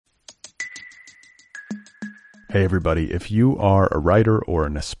Hey everybody, if you are a writer or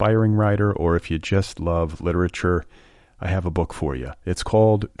an aspiring writer, or if you just love literature, I have a book for you. It's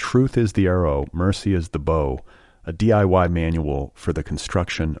called Truth is the Arrow, Mercy is the Bow, a DIY manual for the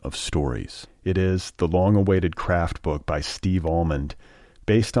construction of stories. It is the long-awaited craft book by Steve Almond,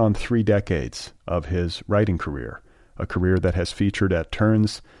 based on 3 decades of his writing career, a career that has featured at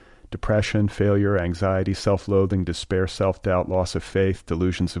turns depression, failure, anxiety, self-loathing, despair, self-doubt, loss of faith,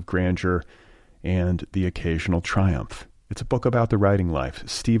 delusions of grandeur, and the occasional triumph. It's a book about the writing life.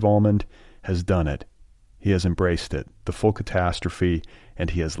 Steve Almond has done it. He has embraced it, the full catastrophe, and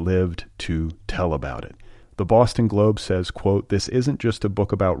he has lived to tell about it. The Boston Globe says, quote, "This isn't just a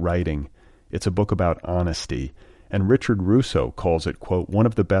book about writing, it's a book about honesty." And Richard Russo calls it, quote, "one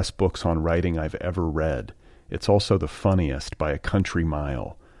of the best books on writing I've ever read. It's also the funniest by a country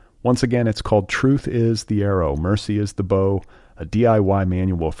mile." Once again, it's called Truth is the Arrow, Mercy is the Bow, a DIY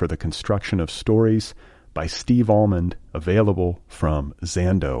manual for the construction of stories by Steve Almond, available from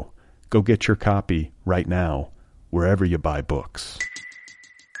Zando. Go get your copy right now, wherever you buy books.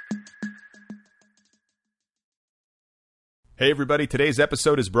 Hey everybody, today's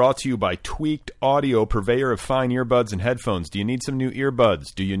episode is brought to you by Tweaked Audio, purveyor of fine earbuds and headphones. Do you need some new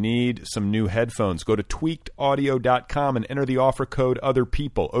earbuds? Do you need some new headphones? Go to tweakedaudio.com and enter the offer code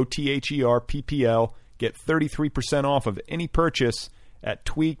OTHERPEOPLE, OTHERPPL. Get 33% off of any purchase at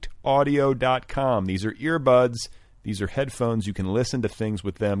tweakedaudio.com. These are earbuds. These are headphones. You can listen to things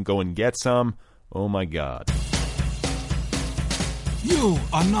with them. Go and get some. Oh my God. You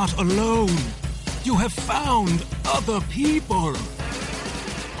are not alone. You have found other people.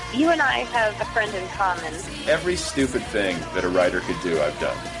 You and I have a friend in common. Every stupid thing that a writer could do, I've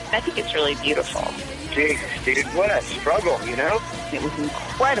done. I think it's really beautiful. Jesus, dude, what a struggle, you know? It was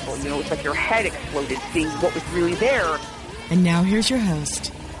incredible. You know, it's like your head exploded seeing what was really there. And now here's your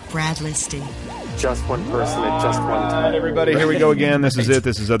host, Brad Listy. Just one person at just one time. All right, everybody, here we go again. This is it.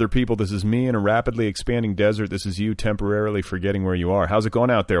 This is Other People. This is me in a rapidly expanding desert. This is you temporarily forgetting where you are. How's it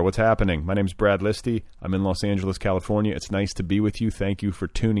going out there? What's happening? My name's Brad Listy. I'm in Los Angeles, California. It's nice to be with you. Thank you for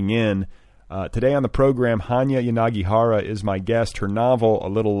tuning in. Today on the program, Hanya Yanagihara is my guest. Her novel, A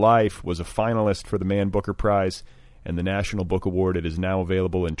Little Life, was a finalist for the Man Booker Prize and the National Book Award. It is now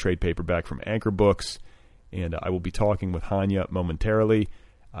available in trade paperback from Anchor Books, and I will be talking with Hanya momentarily.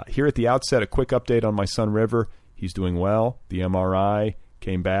 Here at the outset, a quick update on my son River. He's doing well. The MRI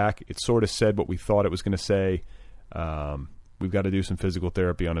came back. It sort of said what we thought it was going to say. We've got to do some physical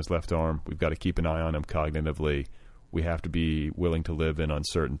therapy on his left arm. We've got to keep an eye on him cognitively. We have to be willing to live in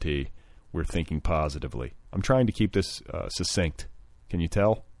uncertainty. We're thinking positively. I'm trying to keep this succinct. Can you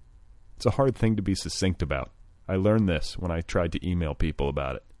tell? It's a hard thing to be succinct about. I learned this when I tried to email people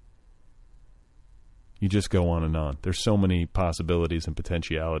about it. You just go on and on. There's so many possibilities and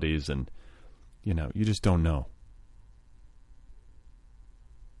potentialities, and, you know, you just don't know.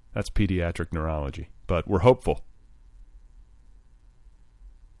 That's pediatric neurology. But we're hopeful.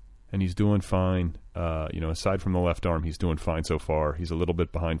 And he's doing fine. Aside from the left arm, he's doing fine so far. He's a little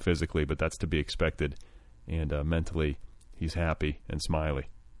bit behind physically, but that's to be expected. And mentally, he's happy and smiley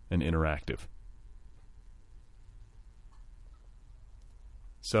and interactive.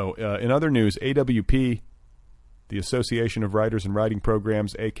 So, in other news, AWP, the Association of Writers and Writing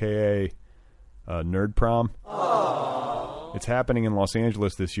Programs, a.k.a. Nerd Prom. Aww. It's happening in Los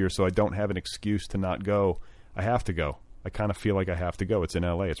Angeles this year, so I don't have an excuse to not go. I have to go. I kind of feel like I have to go. It's in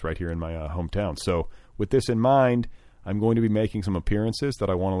L.A. It's right here in my hometown. So, with this in mind, I'm going to be making some appearances that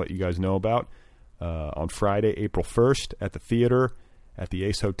I want to let you guys know about. On Friday, April 1st, at the theater at the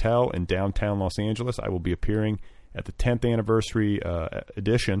Ace Hotel in downtown Los Angeles, I will be appearing at the 10th anniversary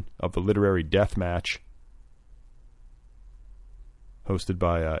edition of the Literary Death Match, hosted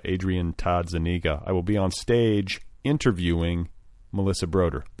by Adrian Todd Zaniga. I will be on stage interviewing Melissa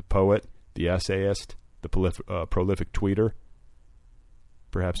Broder, the poet, the essayist, the prolific tweeter.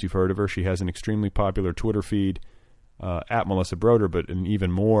 Perhaps you've heard of her. She has an extremely popular Twitter feed at Melissa Broder, but an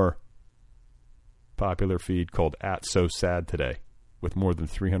even more popular feed called @SoSadToday, with more than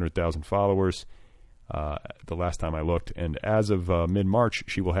 300,000 followers. The last time I looked, and as of mid-March,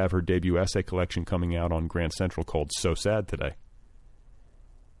 she will have her debut essay collection coming out on Grand Central called So Sad Today.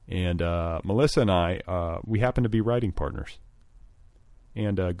 And Melissa and I, we happen to be writing partners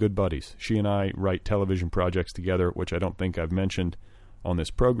and good buddies. She and I write television projects together, which I don't think I've mentioned on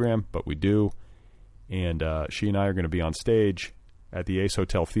this program, but we do. And she and I are going to be on stage at the Ace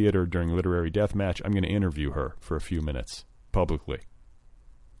Hotel Theater during Literary Deathmatch. I'm going to interview her for a few minutes publicly.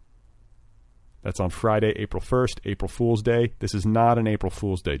 That's on Friday, April 1st, April Fool's Day. This is not an April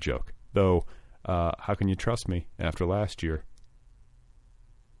Fool's Day joke, though how can you trust me after last year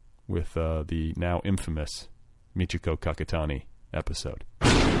with the now infamous Michiko Kakutani episode.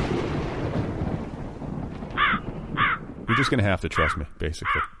 You're just going to have to trust me,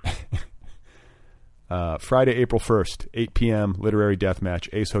 basically. Friday, April 1st, 8 p.m., Literary Deathmatch,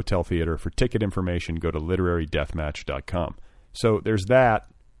 Ace Hotel Theater. For ticket information, go to literarydeathmatch.com. So there's that.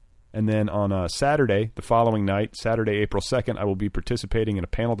 And then on Saturday, the following night, Saturday, April 2nd, I will be participating in a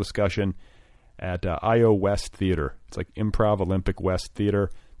panel discussion at IO West Theater. It's like Improv Olympic West Theater.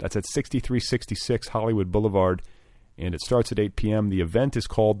 That's at 6366 Hollywood Boulevard, and it starts at 8 p.m. The event is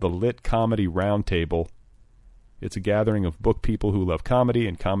called the Lit Comedy Roundtable. It's a gathering of book people who love comedy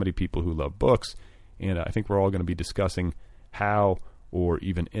and comedy people who love books, and I think we're all going to be discussing how or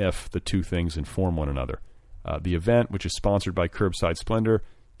even if the two things inform one another. The event, which is sponsored by Curbside Splendor,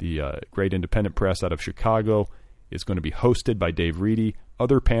 the great independent press out of Chicago, is going to be hosted by Dave Reedy.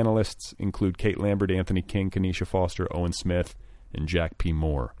 Other panelists include Kate Lambert, Anthony King, Kenesha Foster, Owen Smith, and Jack P.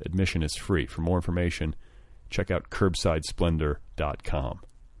 Moore. Admission is free. For more information, check out curbsidesplendor.com.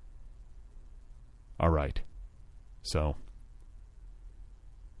 All right. So,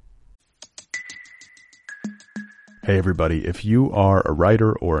 hey everybody, if you are a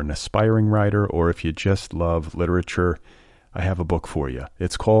writer or an aspiring writer, or if you just love literature, I have a book for you.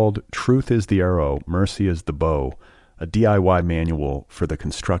 It's called Truth is the Arrow, Mercy is the Bow, a DIY manual for the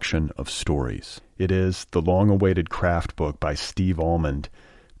construction of stories. It is the long-awaited craft book by Steve Almond,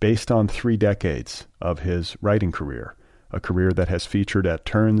 based on 3 decades of his writing career, a career that has featured at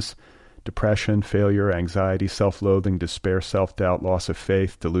turns depression, failure, anxiety, self-loathing, despair, self-doubt, loss of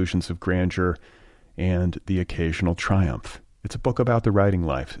faith, delusions of grandeur, and the occasional triumph. It's a book about the writing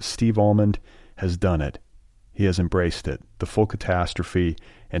life. Steve Almond has done it. He has embraced it, the full catastrophe,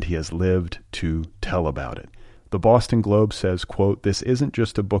 and he has lived to tell about it. The Boston Globe says, quote, "This isn't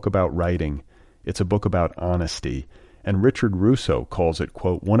just a book about writing, it's a book about honesty." And Richard Russo calls it,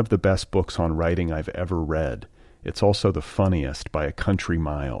 quote, "one of the best books on writing I've ever read. It's also the funniest by a country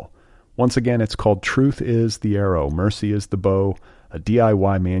mile." Once again, it's called Truth is the Arrow, Mercy is the Bow, a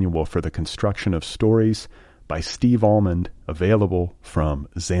DIY manual for the construction of stories by Steve Almond, available from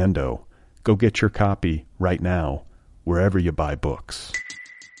Zando. Go get your copy right now, wherever you buy books.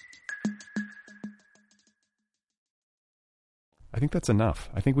 I think that's enough.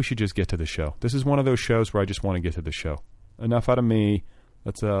 I think we should just get to the show. This is one of those shows where I just want to get to the show. Enough out of me.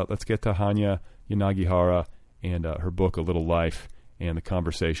 Let's get to Hanya Yanagihara and her book, A Little Life, and the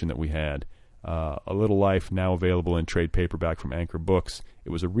conversation that we had. A Little Life, now available in trade paperback from Anchor Books.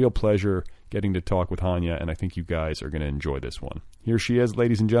 It was a real pleasure getting to talk with Hanya, and I think you guys are going to enjoy this one. Here she is,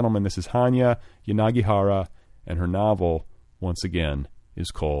 ladies and gentlemen. This is Hanya Yanagihara, and her novel, once again, is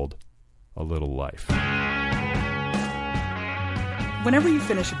called A Little Life. Whenever you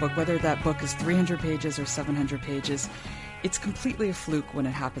finish a book, whether that book is 300 pages or 700 pages, it's completely a fluke when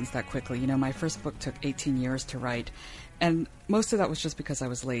it happens that quickly. You know, my first book took 18 years to write, and most of that was just because I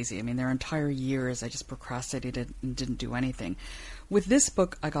was lazy. I mean, there are entire years I just procrastinated and didn't do anything. With this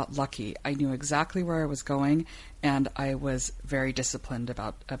book, I got lucky. I knew exactly where I was going, and I was very disciplined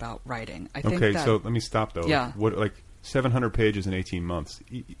about writing. I think okay, so let me stop, though. Yeah. What, like 700 pages in 18 months?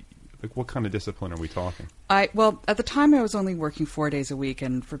 Like, what kind of discipline are we talking? Well, at the time I was only working 4 days a week,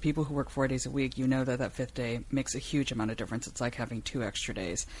 and for people who work 4 days a week, you know that 5th day makes a huge amount of difference. It's like having 2 extra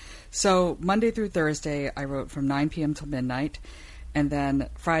days. So Monday through Thursday, I wrote from 9 p.m. till midnight, and then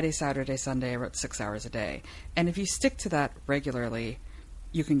Friday, Saturday, Sunday, I wrote 6 hours a day. And if you stick to that regularly,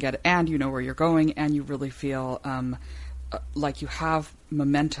 you can get, and you know where you're going, and you really feel like you have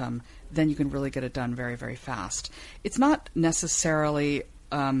momentum, then you can really get it done very, very fast. It's not necessarily...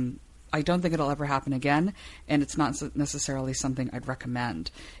 I don't think it'll ever happen again, and it's not necessarily something I'd recommend.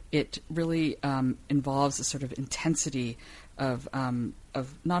 It really involves a sort of intensity of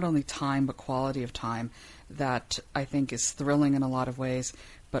not only time but quality of time that I think is thrilling in a lot of ways,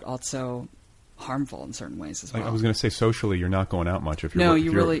 but also harmful in certain ways as well. I was going to say, socially, you're not going out much. If you're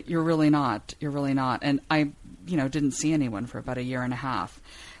you're really not. You're really not. And I, didn't see anyone for about a year and a half,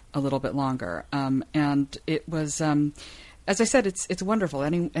 a little bit longer, and it was. As I said, it's wonderful.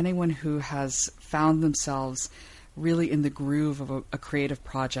 Anyone who has found themselves really in the groove of a creative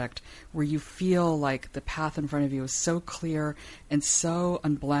project where you feel like the path in front of you is so clear and so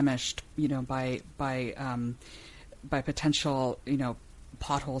unblemished, by potential,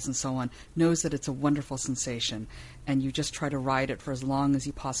 potholes and so on, knows that it's a wonderful sensation, and you just try to ride it for as long as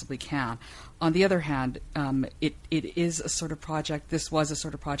you possibly can. On the other hand, it is a sort of project, this was a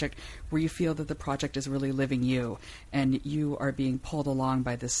sort of project where you feel that the project is really living you, and you are being pulled along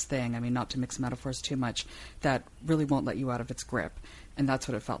by this thing, I mean, not to mix metaphors too much, that really won't let you out of its grip. And that's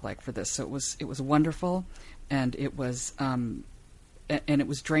what it felt like for this. So it was wonderful, and it was and it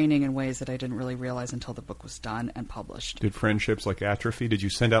was draining in ways that I didn't really realize until the book was done and published. Did friendships like atrophy? Did you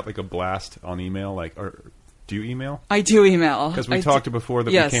send out like a blast on email? Or do you email? I do email. Because we talked before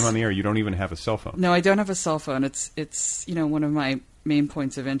that yes. we came on the air. You don't even have a cell phone. No, I don't have a cell phone. It's one of my main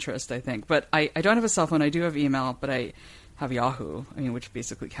points of interest, I think. But I don't have a cell phone. I do have email, but I have Yahoo. Which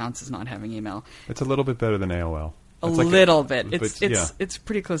basically counts as not having email. It's a little bit better than AOL. A little bit. It's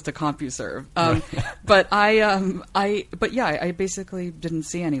pretty close to CompuServe. But I basically didn't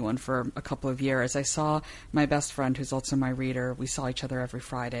see anyone for a couple of years. I saw my best friend, who's also my reader. We saw each other every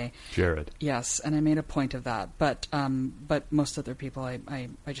Friday. Jared. Yes, and I made a point of that. But most other people, I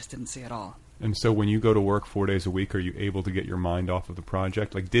just didn't see at all. And so when you go to work 4 days a week, are you able to get your mind off of the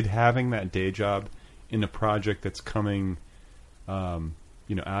project? Like, did having that day job in a project that's coming,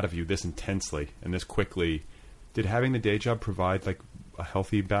 out of you this intensely and this quickly, did having the day job provide like a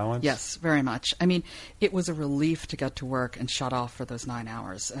healthy balance? Yes, very much. It was a relief to get to work and shut off for those 9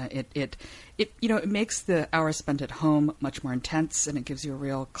 hours. It makes the hours spent at home much more intense, and it gives you a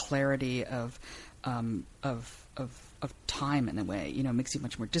real clarity of time in a way. It makes you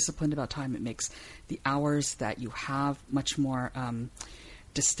much more disciplined about time. It makes the hours that you have much more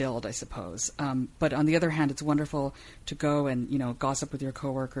distilled, I suppose. But on the other hand, it's wonderful to go and, gossip with your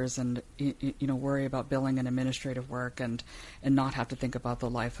coworkers and, worry about billing and administrative work and not have to think about the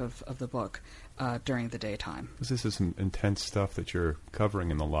life of the book during the daytime. This is some intense stuff that you're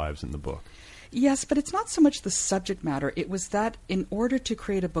covering in the lives in the book. Yes, but it's not so much the subject matter. It was that in order to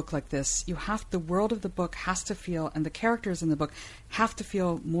create a book like this, the world of the book has to feel, and the characters in the book have to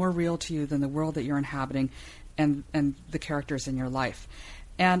feel more real to you than the world that you're inhabiting and the characters in your life.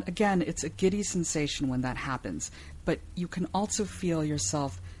 And again, it's a giddy sensation when that happens, but you can also feel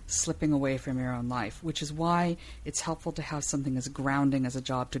yourself slipping away from your own life, which is why it's helpful to have something as grounding as a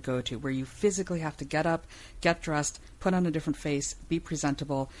job to go to, where you physically have to get up, get dressed, put on a different face, be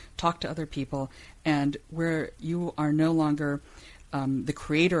presentable, talk to other people, and where you are no longer the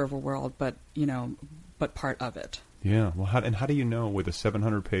creator of a world, but part of it. Yeah. Well, how do you know with a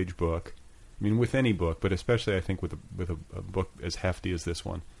 700-page book? With any book, but especially I think with a book as hefty as this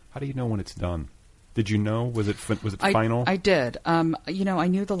one, how do you know when it's done? Did you know? Was it final? I did. I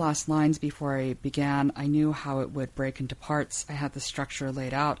knew the last lines before I began. I knew how it would break into parts. I had the structure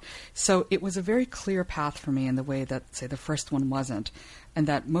laid out. So it was a very clear path for me in the way that, say, the first one wasn't, and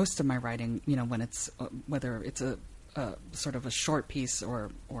that most of my writing, when it's whether it's a sort of a short piece or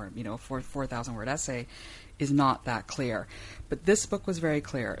 4,000-word essay, is not that clear. But this book was very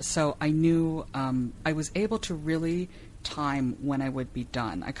clear. So I knew I was able to really time when I would be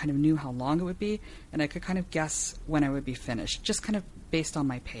done. I kind of knew how long it would be, and I could kind of guess when I would be finished, just kind of based on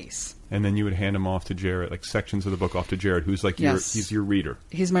my pace. And then you would hand them off to Jared, like sections of the book off to Jared, who's like he's your reader.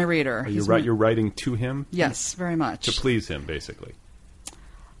 He's my reader. You're writing to him? Yes, very much. To please him, basically.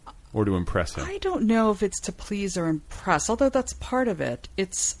 Or to impress him? I don't know if it's to please or impress, although that's part of it.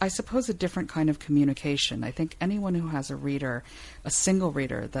 It's, I suppose, a different kind of communication. I think anyone who has a reader, a single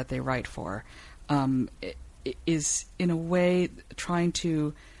reader that they write for, is in a way trying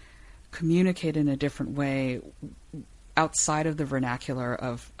to communicate in a different way outside of the vernacular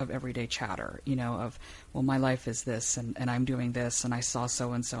of everyday chatter, of, well, my life is this, and I'm doing this, and I saw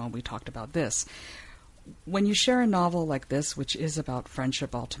so-and-so, and we talked about this. When you share a novel like this, which is about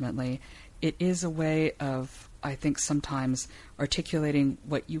friendship ultimately, it is a way of, I think, sometimes articulating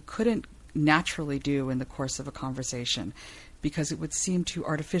what you couldn't naturally do in the course of a conversation, because it would seem too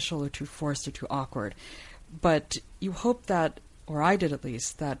artificial or too forced or too awkward. But you hope that, or I did at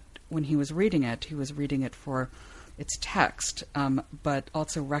least, that when he was reading it for its text, but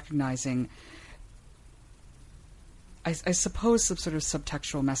also recognizing, I suppose, some sort of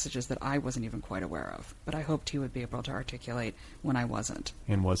subtextual messages that I wasn't even quite aware of, but I hoped he would be able to articulate when I wasn't.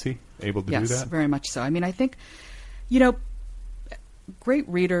 And was he able to do that? Yes, very much so. I think, great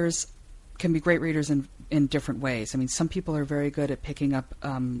readers can be great readers in different ways. Some people are very good at picking up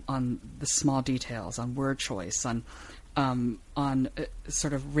on the small details, on word choice, on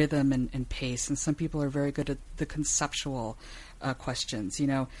sort of rhythm and pace, and some people are very good at the conceptual questions.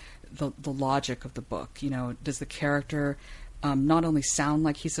 The logic of the book. Does the character not only sound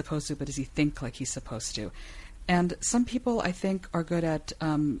like he's supposed to, but does he think like he's supposed to? And some people, I think, are good at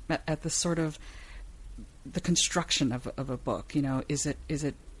the sort of the construction of a book. Is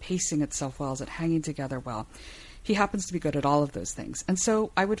it pacing itself well? Is it hanging together well? He happens to be good at all of those things. And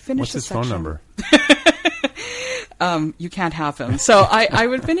so I would finish. What's his phone number? You can't have him. So I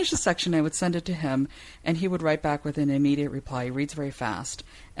would finish a section, I would send it to him, and he would write back with an immediate reply. He reads very fast.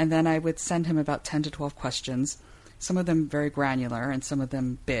 And then I would send him about 10 to 12 questions, some of them very granular and some of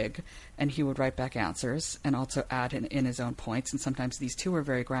them big, and he would write back answers and also add in his own points. And sometimes these too were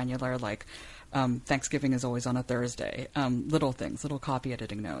very granular, like Thanksgiving is always on a Thursday, little things, little copy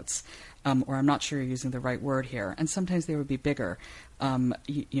editing notes, or I'm not sure you're using the right word here. And sometimes they would be bigger.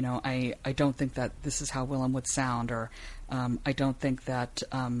 I don't think that this is how Willem would sound, or I don't think that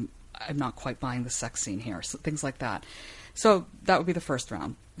I'm not quite buying the sex scene here, so things like that. So that would be the first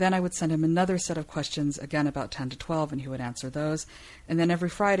round. Then I would send him another set of questions, again about 10 to 12, and he would answer those. And then every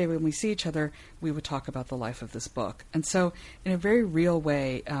Friday when we see each other, we would talk about the life of this book. And so in a very real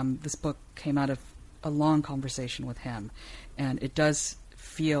way, this book came out of a long conversation with him. And it does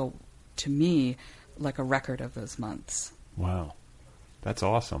feel, to me, like a record of those months. Wow. That's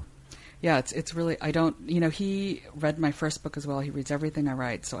awesome. Yeah, it's really, I don't, he read my first book as well. He reads everything I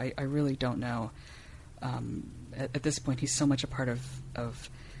write, so I really don't know. At this point, he's so much a part of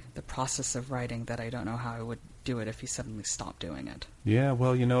the process of writing that I don't know how I would do it if he suddenly stopped doing it. Yeah,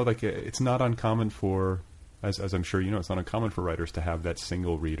 well, it's not uncommon for, as I'm sure you know, it's not uncommon for writers to have that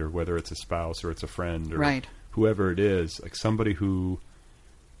single reader, whether it's a spouse or it's a friend or right. Whoever it is, like somebody who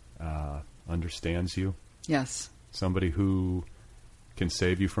understands you. Yes. Somebody who can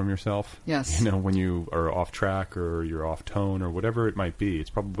save you from yourself. Yes. When you are off track or you're off tone or whatever it might be. It's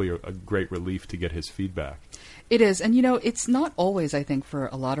probably a great relief to get his feedback. It is. And, it's not always, I think, for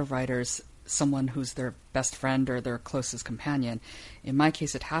a lot of writers, someone who's their best friend or their closest companion. In my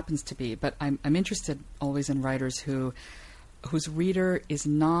case, it happens to be. But I'm interested always in writers whose reader is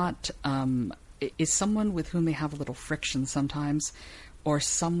not is someone with whom they have a little friction sometimes, or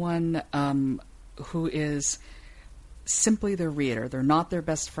someone who is simply their reader. They're not their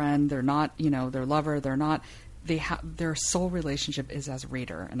best friend. They're not, their lover. They're not. Their sole relationship is as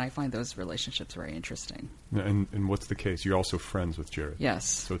reader, and I find those relationships very interesting. And what's the case? You're also friends with Jared. Yes.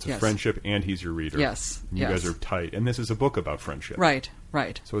 So it's a friendship, and he's your reader. Yes. And you guys are tight, and this is a book about friendship. Right.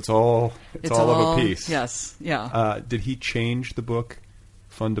 So it's all of a piece. Yes. Yeah. Did he change the book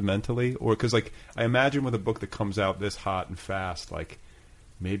fundamentally, or because I imagine with a book that comes out this hot and fast,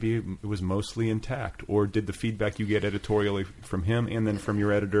 maybe it was mostly intact, or did the feedback you get editorially from him and then from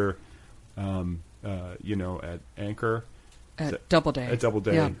your editor, at Anchor, at Doubleday. At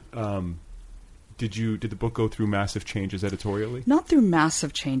Doubleday, yeah. Did the book go through massive changes editorially? Not through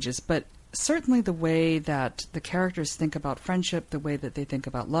massive changes, but certainly the way that the characters think about friendship, the way that they think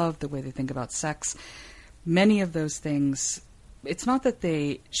about love, the way they think about sex, many of those things. It's not that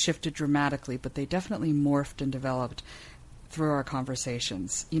they shifted dramatically, but they definitely morphed and developed through our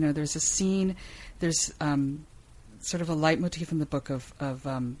conversations. There's a scene, there's sort of a leitmotif in the book of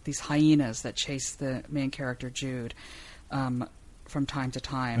these hyenas that chase the main character, Jude, from time to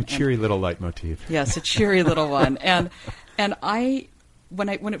time. A cheery little leitmotif. Yes, a cheery little one. And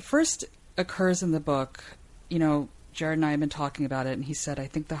when it first occurs in the book, Jared and I have been talking about it, and he said, I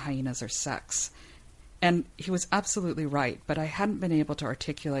think the hyenas are sex. And he was absolutely right, but I hadn't been able to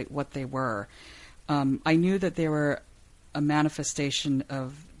articulate what they were. I knew that they were a manifestation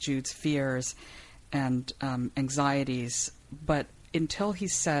of Jude's fears and anxieties, but until he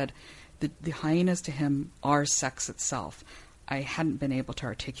said the hyenas to him are sex itself, I hadn't been able to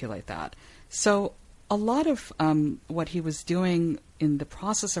articulate that. So a lot of what he was doing in the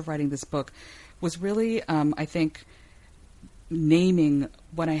process of writing this book was really, I think, naming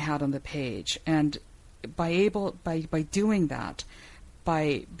what I had on the page. And by doing that,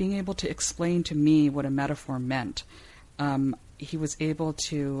 by being able to explain to me what a metaphor meant, he was able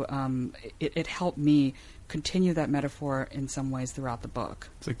to, it helped me continue that metaphor in some ways throughout the book.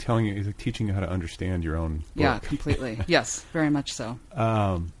 It's like teaching you how to understand your own book. Yeah, completely. Yes, very much so.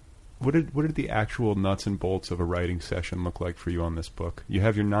 What did the actual nuts and bolts of a writing session look like for you on this book? You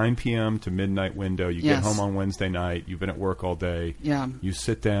have your 9 p.m. to midnight window. You get home on Wednesday night. You've been at work all day. Yeah. You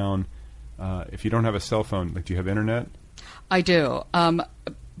sit down. If you don't have a cell phone, do you have internet? I do.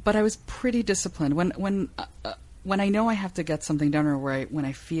 But I was pretty disciplined. When I know I have to get something done, or when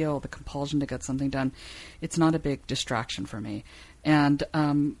I feel the compulsion to get something done, it's not a big distraction for me. And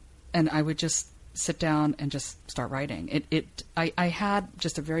I would just sit down and just start writing. I had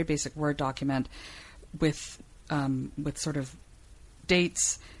just a very basic Word document with sort of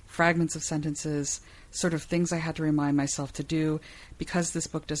dates, fragments of sentences, sort of things I had to remind myself to do. Because this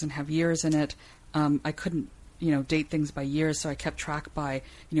book doesn't have years in it, I couldn't date things by years, so I kept track by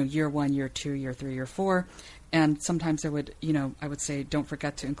year 1, year 2, year 3, year 4. And sometimes I would say, don't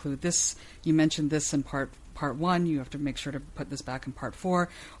forget to include this. You mentioned this in part part 1, you have to make sure to put this back in part 4.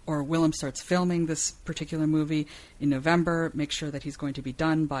 Or Willem starts filming this particular movie in November, make sure that he's going to be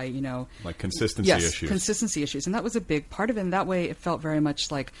done by, like consistency issues. Yes, consistency issues. And that was a big part of it. And that way it felt very much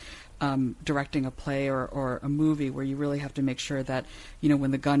like directing a play or a movie where you really have to make sure that,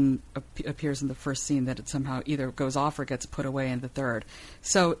 when the gun appears in the first scene, that it somehow either goes off or gets put away in the third.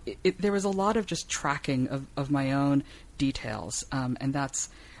 So there was a lot of just tracking of my own details, and that's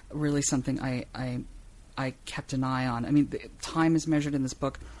really something I kept an eye on. I mean, time is measured in this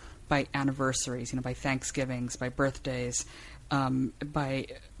book by anniversaries, by Thanksgivings, by birthdays, by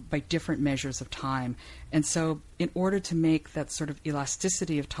different measures of time. And so in order to make that sort of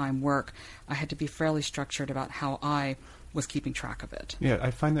elasticity of time work, I had to be fairly structured about how I was keeping track of it. Yeah,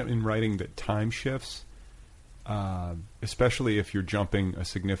 I find that in writing that time shifts, especially if you're jumping a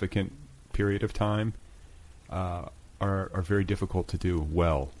significant period of time, are very difficult to do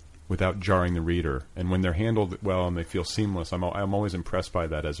well without jarring the reader. And when they're handled well and they feel seamless, I'm always impressed by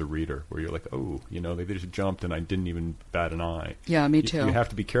that as a reader, where you're like, oh, they just jumped and I didn't even bat an eye. Yeah, me too. You have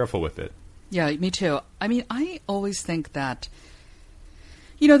to be careful with it. Yeah, me too. I mean, I always think that,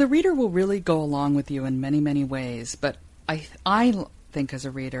 the reader will really go along with you in many, many ways. But I think as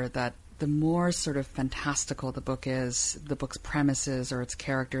a reader that the more sort of fantastical the book is, the book's premises or its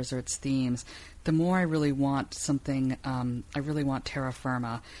characters or its themes, the more I really want something, I really want terra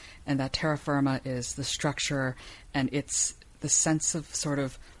firma. And that terra firma is the structure and it's the sense of sort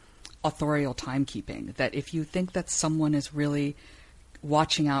of authorial timekeeping. That if you think that someone is really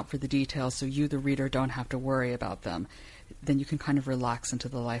watching out for the details so you, the reader, don't have to worry about them, then you can kind of relax into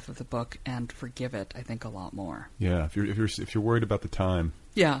the life of the book and forgive it, I think, a lot more. Yeah, if you're worried about the time,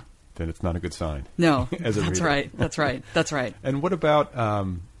 yeah, then it's not a good sign. No, as a that's reader. That's right. And what about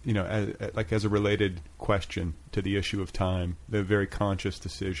as a related question to the issue of time, the very conscious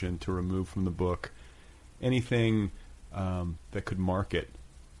decision to remove from the book anything that could mark it,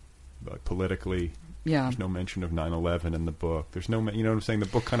 like politically? Yeah. There's no mention of 9/11 in the book. There's no, you know what I'm saying? The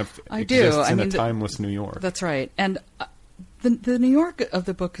book kind of I exists do. in a timeless New York. That's right. And the New York of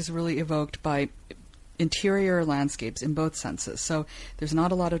the book is really evoked by interior landscapes in both senses. So there's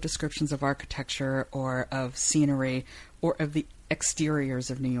not a lot of descriptions of architecture or of scenery or of the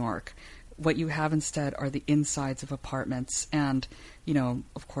exteriors of New York. What you have instead are the insides of apartments and,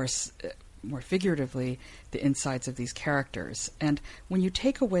 of course, more figuratively, the insides of these characters. And when you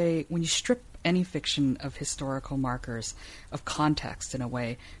strip any fiction of historical markers, of context in a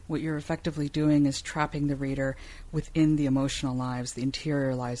way, what you're effectively doing is trapping the reader within the emotional lives, the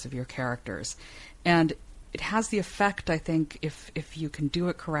interior lives of your characters. And it has the effect, I think, if you can do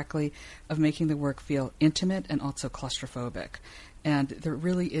it correctly, of making the work feel intimate and also claustrophobic. And there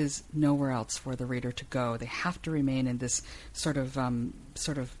really is nowhere else for the reader to go. They have to remain in this sort of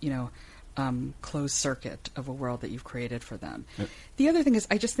closed circuit of a world that you've created for them. Yep. The other thing is,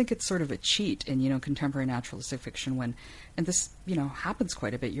 I just think it's sort of a cheat in contemporary naturalistic fiction and this happens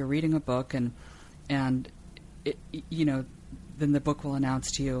quite a bit. You're reading a book and it, then the book will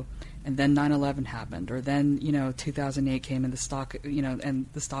announce to you, and then 9/11 happened, or then 2008 came and the stock and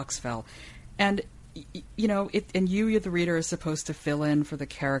the stocks fell, and and you, the reader, is supposed to fill in for the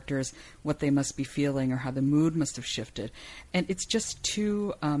characters what they must be feeling or how the mood must have shifted, and it's just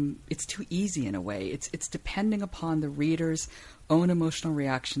too easy in a way. It's depending upon the reader's own emotional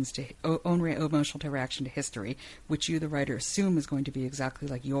reaction to history, which you, the writer, assume is going to be exactly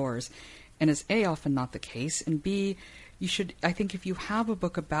like yours, and is A, often not the case, and B, I think if you have a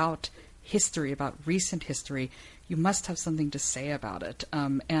book about history, about recent history, you must have something to say about it,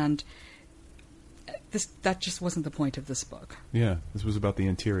 and that just wasn't the point of this book. Yeah, this was about the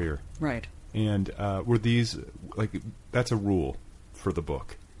interior. Right. And were these, that's a rule for the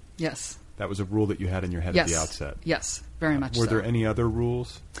book? Yes. That was a rule that you had in your head at the outset? Yes, very much Were so. there any other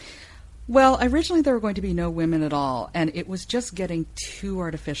rules? Well, originally there were going to be no women at all, and it was just getting too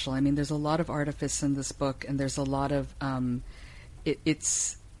artificial. I mean, there's a lot of artifice in this book, and there's a lot of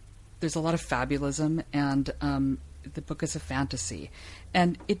there's a lot of fabulism, and the book is a fantasy.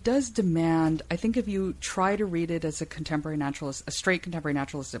 And it does demand, I think if you try to read it as a straight contemporary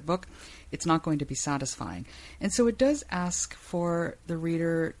naturalistic book, it's not going to be satisfying. And so it does ask for the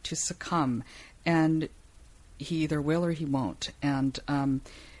reader to succumb, and he either will or he won't. And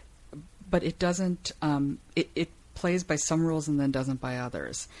but it doesn't, it plays by some rules and then doesn't by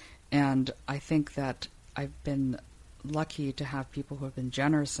others. And I think that I've been lucky to have people who have been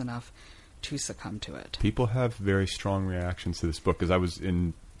generous enough to succumb to it. People have very strong reactions to this book. Because I was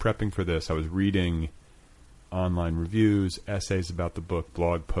prepping for this, I was reading online reviews, essays about the book,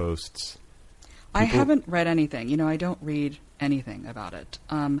 blog posts. I haven't read anything. You know, I don't read anything about it.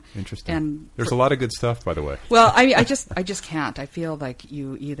 Interesting. And there's a lot of good stuff, by the way. Well, I mean, I just can't. I feel like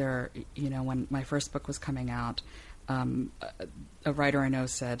you either, you know, when my first book was coming out, a writer I know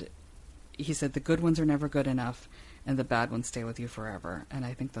said, the good ones are never good enough, and the bad ones stay with you forever. And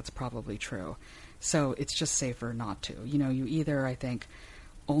I think that's probably true. So it's just safer not to. You know, you either, I think,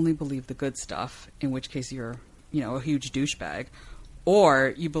 only believe the good stuff, in which case you're, you know, a huge douchebag,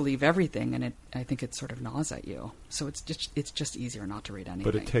 or you believe everything, and I think it sort of gnaws at you. So it's just easier not to read anything.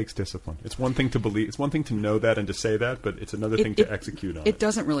 But it takes discipline. It's one thing to believe. It's one thing to know that and to say that, but it's another thing to execute on it. It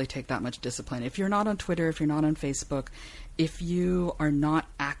doesn't really take that much discipline. If you're not on Twitter, if you're not on Facebook, if you are not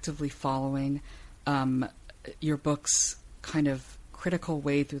actively following your book's kind of critical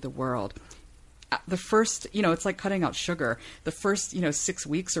way through the world, the first, you know, it's like cutting out sugar. The first, 6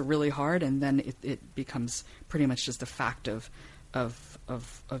 weeks are really hard, and then it becomes pretty much just a fact of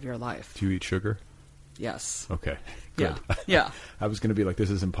your life. Do you eat sugar? Yes. Okay. Good. Yeah. I was going to be like, this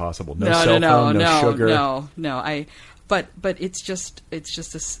is impossible. No cell phone, no sugar. No. But it's just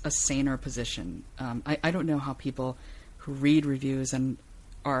a saner position. I don't know how people who read reviews and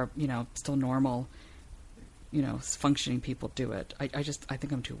are, still normal, functioning people do it. I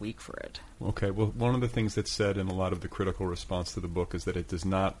think I'm too weak for it. Okay. Well, one of the things that's said in a lot of the critical response to the book is that it does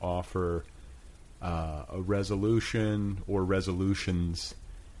not offer a resolution or resolutions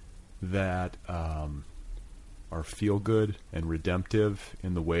that are feel-good and redemptive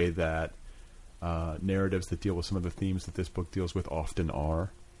in the way that narratives that deal with some of the themes that this book deals with often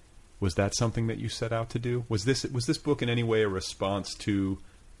are. Was that something that you set out to do? Was this book in any way a response to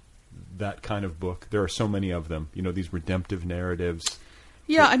that kind of book? There are so many of them, these redemptive narratives.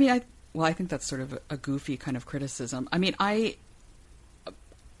 Yeah, I mean, I think that's sort of a goofy kind of criticism. I mean,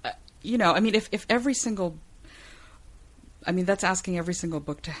 if every single, that's asking every single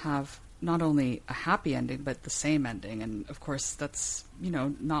book to have not only a happy ending, but the same ending. And of course, that's,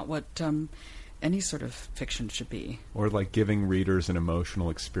 not what any sort of fiction should be. Or like giving readers an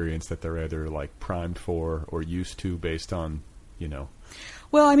emotional experience that they're either like primed for or used to based on,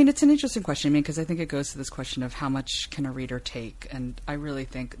 Well, I mean, it's an interesting question. Because I think it goes to this question of how much can a reader take. And I really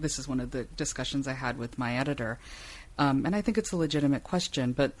think this is one of the discussions I had with my editor. And I think it's a legitimate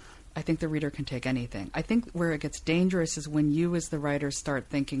question, but I think the reader can take anything. I think where it gets dangerous is when you as the writer start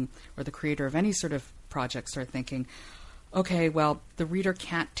thinking, or the creator of any sort of project start thinking, okay, well, the reader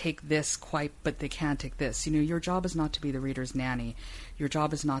can't take this quite, but they can take this. Your job is not to be the reader's nanny. Your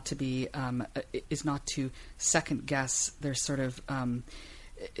job is not to be, is not to second guess their sort of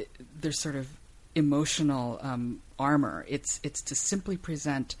emotional armor. It's to simply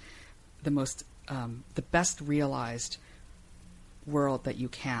present the best realized world that you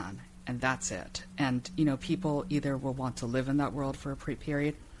can, and that's it. And people either will want to live in that world for a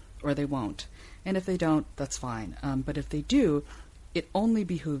period, or they won't. And if they don't, that's fine. But if they do, it only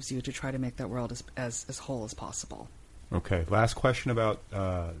behooves you to try to make that world as whole as possible. Okay. Last question about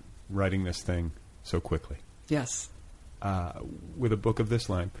writing this thing so quickly. Yes. With a book of this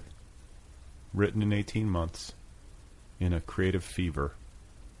length, written in 18 months, in a creative fever,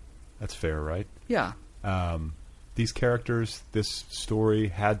 that's fair, right? Yeah. These characters, this story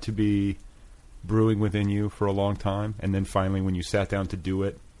had to be brewing within you for a long time, and then finally when you sat down to do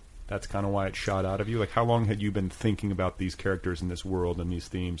it, that's kind of why it shot out of you? Like, how long had you been thinking about these characters in this world and these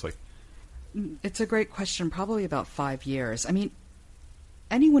themes? Like, it's a great question. Probably about 5 years. I mean,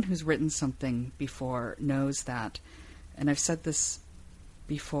 anyone who's written something before knows that, and I've said this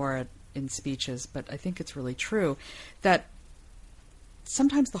before in speeches, but I think it's really true, that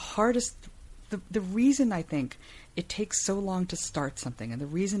sometimes the hardest, the reason I think it takes so long to start something, and the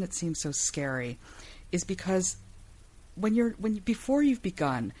reason it seems so scary, is because before you've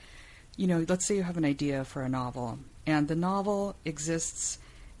begun, let's say you have an idea for a novel, and the novel exists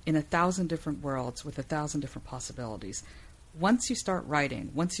in 1,000 different worlds with 1,000 different possibilities. Once you start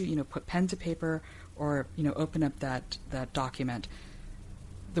writing, once you put pen to paper or open up that document,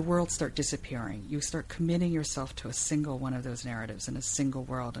 the worlds start disappearing. You start committing yourself to a single one of those narratives, in a single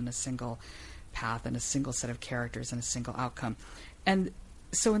world, in a single path, and a single set of characters, and a single outcome. And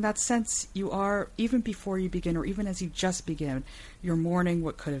so in that sense, you are, even before you begin, or even as you just begin, you're mourning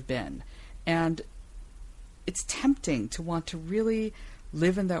what could have been. And it's tempting to want to really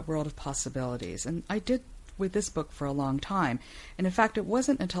live in that world of possibilities. And I did with this book for a long time. And in fact, it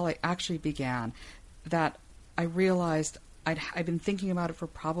wasn't until I actually began that I realized I'd been thinking about it for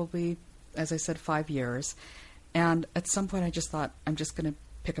probably, as I said, 5 years. And at some point I just thought, I'm just going to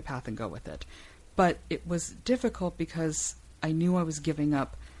pick a path and go with it. But it was difficult because I knew I was giving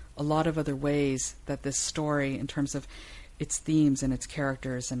up a lot of other ways that this story, in terms of its themes and its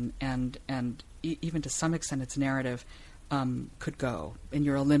characters and even to some extent its narrative could go, and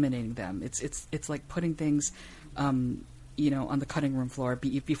you're eliminating them. It's like putting things, on the cutting room floor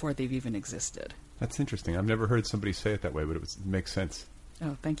before they've even existed. That's interesting. I've never heard somebody say it that way, but it makes sense.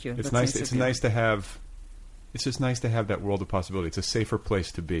 Oh, thank you. It's That's nice. nice It's of you. nice to have. It's just nice to have that world of possibility. It's a safer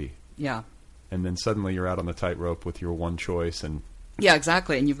place to be. Yeah. And then suddenly you're out on the tightrope with your one choice, and Yeah,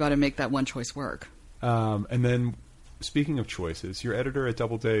 exactly. And you've got to make that one choice work. and then speaking of choices, your editor at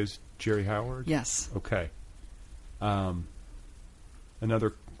Doubleday is Jerry Howard. Yes. Okay.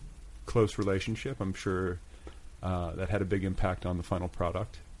 Another close relationship. I'm sure that had a big impact on the final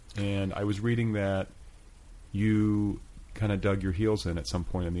product. And I was reading that you kind of dug your heels in at some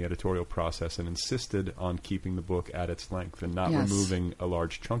point in the editorial process and insisted on keeping the book at its length and not Yes. removing a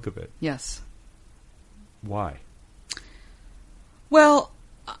large chunk of it. Yes. Why? Well,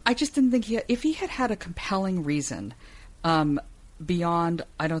 I just didn't think if he had a compelling reason beyond,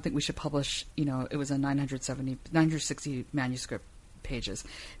 I don't think we should publish, it was a 960 manuscript pages.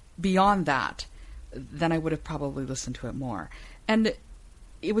 Beyond that, then I would have probably listened to it more. And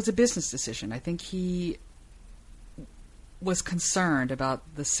it was a business decision. I think he was concerned about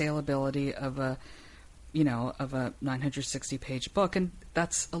the saleability of a 960 page book, and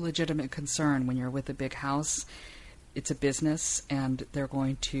that's a legitimate concern when you're with a big house. It's a business, and they're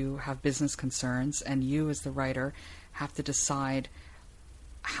going to have business concerns, and you as the writer have to decide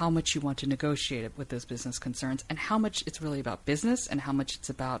how much you want to negotiate it with those business concerns, and how much it's really about business, and how much it's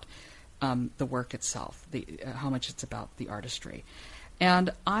about the work itself, how much it's about the artistry.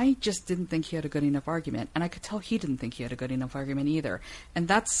 And I just didn't think he had a good enough argument, and I could tell he didn't think he had a good enough argument either. And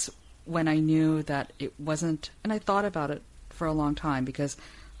that's when I knew that it wasn't, and I thought about it for a long time, because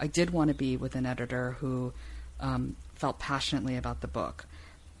I did want to be with an editor who felt passionately about the book,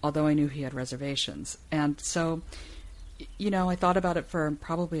 although I knew he had reservations. And so, I thought about it for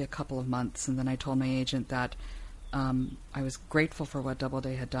probably a couple of months, and then I told my agent that I was grateful for what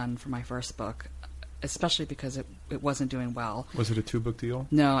Doubleday had done for my first book, especially because it wasn't doing well. Was it a 2-book deal?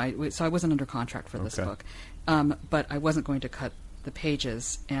 No, so I wasn't under contract for this Okay. book. But I wasn't going to cut the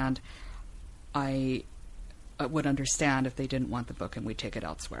pages, and I would understand if they didn't want the book and we'd take it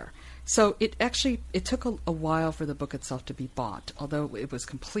elsewhere. So it took a while for the book itself to be bought. Although it was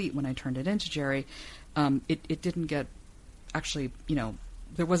complete when I turned it into Jerry, it didn't get, actually,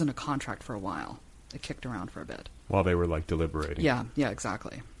 there wasn't a contract for a while. It kicked around for a bit. While they were deliberating. Yeah,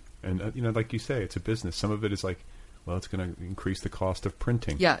 exactly. And, like you say, it's a business. Some of it is it's going to increase the cost of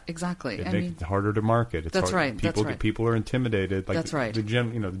printing. Yeah, exactly. It makes it harder to market. It's That's hard. right. People, That's right. People are intimidated. That's right. The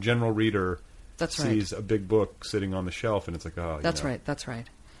general reader That's sees a big book sitting on the shelf, and it's like, That's right. That's right.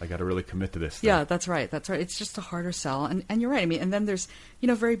 I got to really commit to this thing. Yeah, that's right. That's right. It's just a harder sell. And you're right. I mean, and then there's,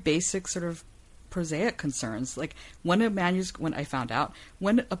 very basic sort of prosaic concerns. Like when I found out,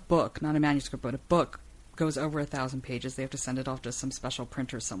 when a book, not a manuscript, but a book goes over 1,000 pages, they have to send it off to some special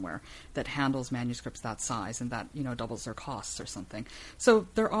printer somewhere that handles manuscripts that size, and that, doubles their costs or something. So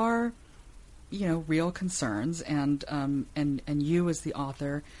there are, real concerns, and you as the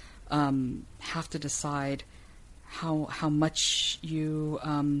author have to decide how much you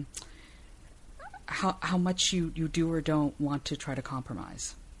how much you do or don't want to try to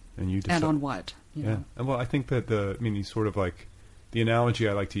compromise, and you decide, and on what. Yeah, and well, I think that you sort of like the analogy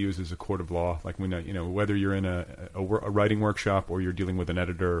I like to use is a court of law. Like when whether you're in a writing workshop or you're dealing with an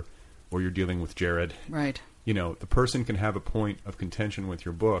editor or you're dealing with Jared, right? The person can have a point of contention with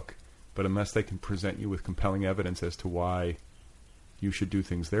your book, but unless they can present you with compelling evidence as to why you should do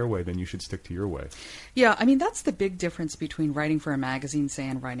things their way, then you should stick to your way. Yeah, I mean, that's the big difference between writing for a magazine, say,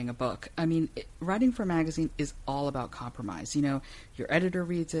 and writing a book. I mean, writing for a magazine is all about compromise. Your editor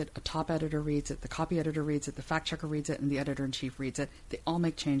reads it, a top editor reads it, the copy editor reads it, the fact checker reads it, and the editor-in-chief reads it. They all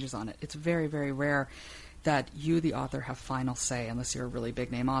make changes on it. It's very, very rare that you, the author, have final say, unless you're a really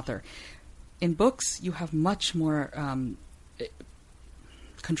big-name author. In books, you have much more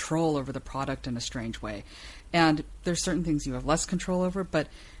control over the product in a strange way. And there's certain things you have less control over, but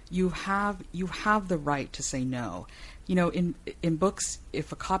you have the right to say no. In books,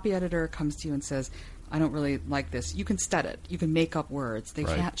 if a copy editor comes to you and says, I don't really like this, you can stud it. You can make up words. They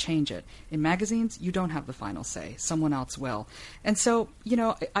can't change it. In magazines, you don't have the final say. Someone else will. And so,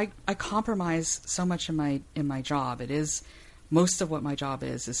 I compromise so much in my job. It is, most of what my job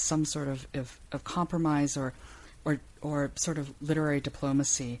is some sort of compromise or sort of literary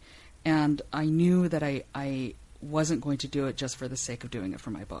diplomacy. And I knew that I wasn't going to do it just for the sake of doing it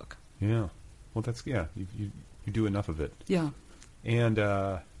for my book. Yeah. Well, you do enough of it. Yeah. And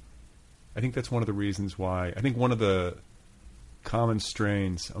I think that's one of the reasons why, I think one of the common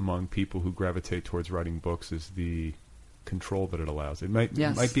strains among people who gravitate towards writing books is the control that it allows. It might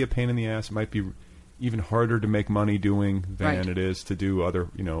Yes. it might be a pain in the ass. It might be even harder to make money doing than Right. it is to do other,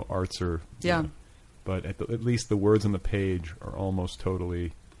 arts or. Yeah. But at least the words on the page are almost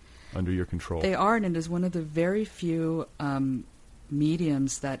totally under your control. They are, and it is one of the very few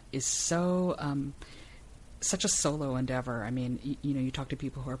mediums that is so such a solo endeavor. I mean, you talk to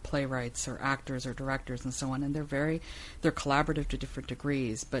people who are playwrights or actors or directors and so on, and they're collaborative to different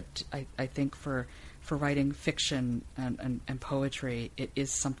degrees. But I think for writing fiction and poetry, it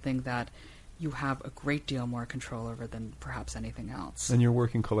is something that you have a great deal more control over than perhaps anything else. And you're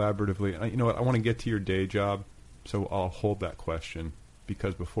working collaboratively. You know what? I want to get to your day job, so I'll hold that question,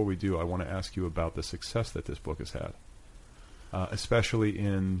 because before we do, I want to ask you about the success that this book has had, especially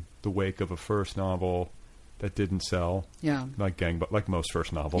in the wake of a first novel that didn't sell, like most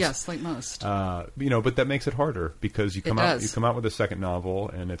first novels. Yes, like most. But that makes it harder, because you come out with a second novel,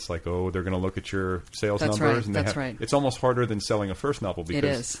 and it's like, oh, they're going to look at your sales That's numbers, right. and right. It's almost harder than selling a first novel, because it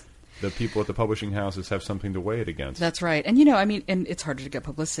is. The people at the publishing houses have something to weigh it against. That's right. And, and it's harder to get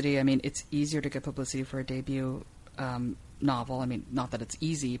publicity. I mean, it's easier to get publicity for a debut novel. I mean, not that it's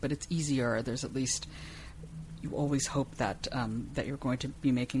easy, but it's easier. There's at least, you always hope that that you're going to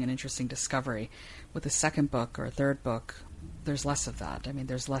be making an interesting discovery. With a second book or a third book, there's less of that. I mean,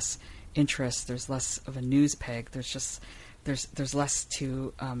 there's less interest. There's less of a news peg. There's less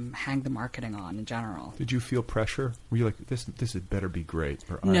to hang the marketing on in general. Did you feel pressure? Were you like, this had better be great?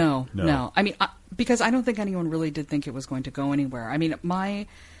 Or, No. I mean, because I don't think anyone really did think it was going to go anywhere. I mean,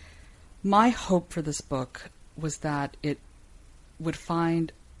 my hope for this book was that it would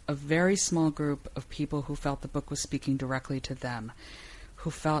find a very small group of people who felt the book was speaking directly to them, who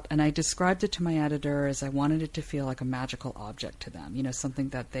felt, and I described it to my editor as I wanted it to feel like a magical object to them, something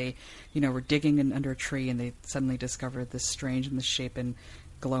that they, were digging under a tree and they suddenly discovered this strange and misshapen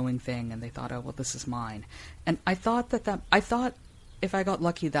glowing thing, and they thought, oh, well, this is mine. And I thought if I got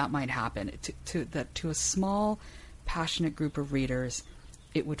lucky, that might happen. To a small, passionate group of readers,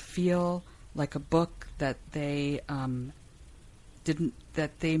 it would feel like a book that they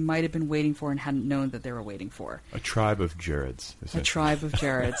they might have been waiting for and hadn't known that they were waiting for. A tribe of Jareds. A tribe of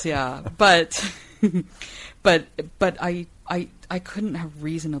Jareds, yeah. But I couldn't have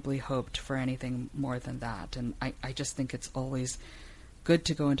reasonably hoped for anything more than that. And I just think it's always good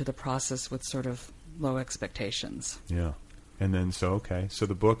to go into the process with sort of low expectations. Yeah. And then, so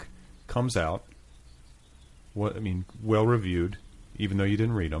the book comes out, well reviewed, even though you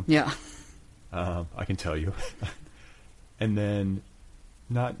didn't read them. Yeah. I can tell you. And then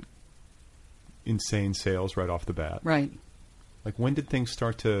not insane sales right off the bat. Right. Like, when did things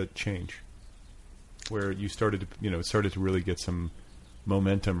start to change? Where you started to really get some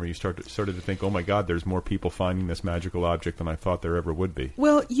momentum, or you started to think, oh my God, there's more people finding this magical object than I thought there ever would be.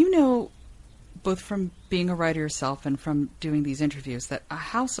 Well, both from being a writer yourself and from doing these interviews, that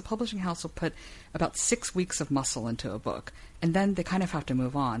a publishing house will put about 6 weeks of muscle into a book, and then they kind of have to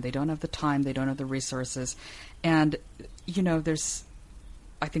move on. They don't have the time, they don't have the resources, and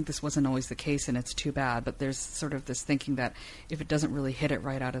I think this wasn't always the case, and it's too bad, but there's sort of this thinking that if it doesn't really hit it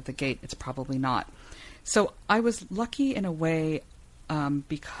right out of the gate, it's probably not. So I was lucky in a way,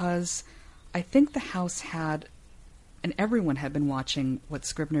 because I think the house had, and everyone had been watching what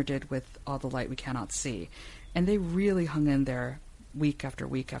Scribner did with All the Light We Cannot See, and they really hung in there week after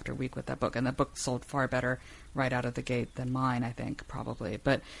week after week with that book, and that book sold far better right out of the gate than mine, I think, probably.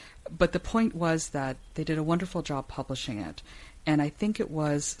 But the point was that they did a wonderful job publishing it, and I think it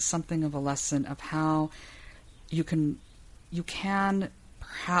was something of a lesson of how you can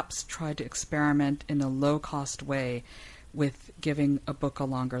perhaps try to experiment in a low-cost way with giving a book a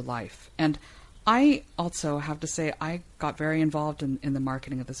longer life. And I also have to say I got very involved in the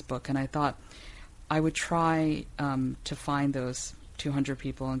marketing of this book, and I thought I would try to find those 200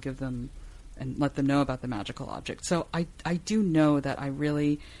 people and give them and let them know about the magical object. So I do know that I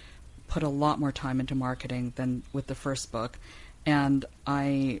really put a lot more time into marketing than with the first book, and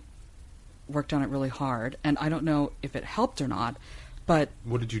I worked on it really hard. And I don't know if it helped or not, but...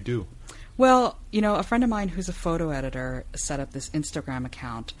 What did you do? Well, a friend of mine who's a photo editor set up this Instagram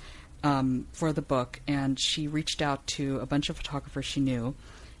account for the book, and she reached out to a bunch of photographers she knew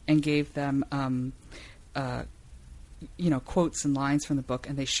and gave them quotes and lines from the book,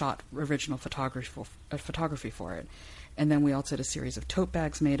 and they shot original photography for it. And then we also had a series of tote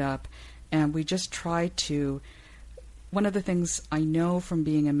bags made up, and we just tried to... One of the things I know from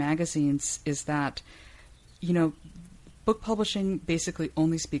being in magazines is that, book publishing basically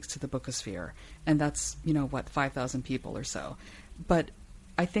only speaks to the bookosphere, and that's, 5,000 people or so. But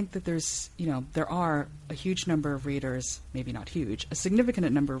I think that there are a huge number of readers, maybe not huge, a significant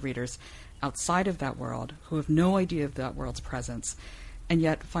number of readers outside of that world, who have no idea of that world's presence, and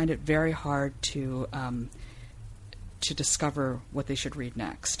yet find it very hard to discover what they should read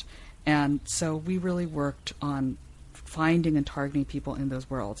next. And so we really worked on finding and targeting people in those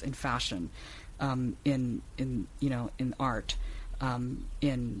worlds, in fashion, in art,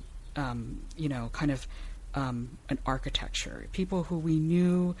 in an architecture. People who we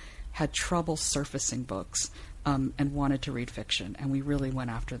knew had trouble surfacing books and wanted to read fiction, and we really went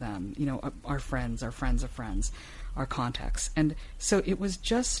after them. Our friends of friends, our contacts, and so it was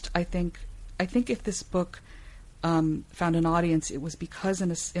just. I think if this book found an audience, it was because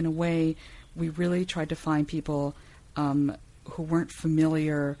in a way we really tried to find people who weren't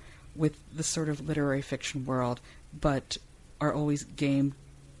familiar with the sort of literary fiction world, but are always game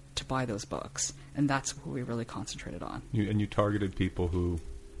to buy those books, and that's who we really concentrated on. You targeted people who,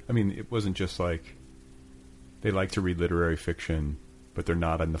 it wasn't just like they like to read literary fiction, but they're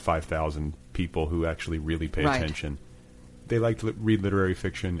not in the 5,000 people who actually really pay attention. They like to read literary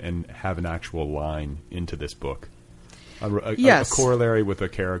fiction and have an actual line into this book. A corollary with a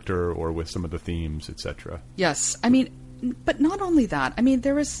character or with some of the themes, etc. Yes. But not only that.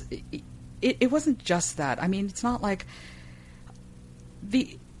 There was... It wasn't just that. It's not like...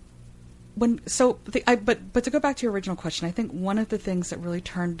 But to go back to your original question, I think one of the things that really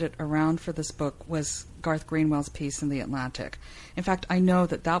turned it around for this book was Garth Greenwell's piece in The Atlantic. In fact, I know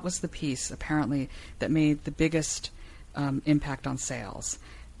that was the piece, apparently, that made the biggest impact on sales.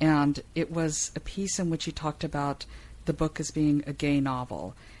 And it was a piece in which he talked about the book as being a gay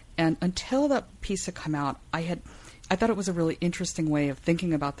novel. And until that piece had come out, I thought it was a really interesting way of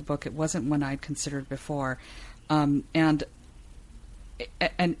thinking about the book. It wasn't one I'd considered before. He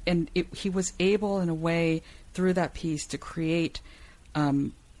was able, in a way, through that piece, to create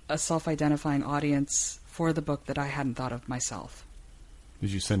a self-identifying audience for the book that I hadn't thought of myself. Did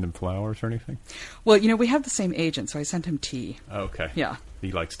you send him flowers or anything? Well, we have the same agent, so I sent him tea. Oh, okay. Yeah.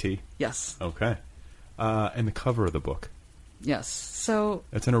 He likes tea? Yes. Okay. And the cover of the book? Yes. So...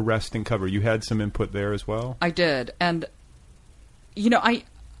 That's an arresting cover. You had some input there as well? I did. And, I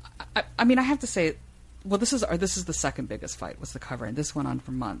have to say... Well, this is the second biggest fight, was the cover, and this went on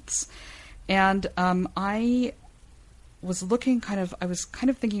for months. And I was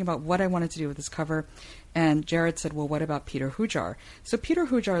thinking about what I wanted to do with this cover, and Jared said, well, what about Peter Hujar? So Peter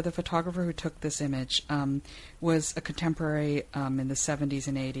Hujar, the photographer who took this image, was a contemporary in the 70s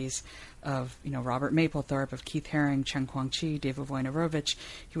and 80s of, Robert Mapplethorpe, of Keith Haring, Chen Guangqi, David Wojnarowicz.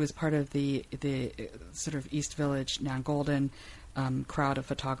 He was part of the sort of East Village, Nan Golden crowd of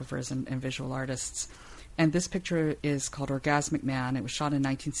photographers and visual artists. And this picture is called Orgasmic Man. It was shot in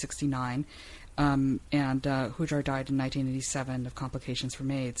 1969, and Hujar died in 1987 of complications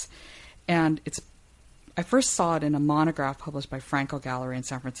from AIDS. And I first saw it in a monograph published by Franco Gallery in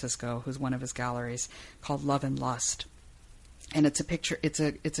San Francisco, who's one of his galleries, called Love and Lust. And it's a picture. It's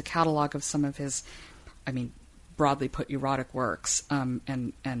a catalog of some of his, broadly put, erotic works.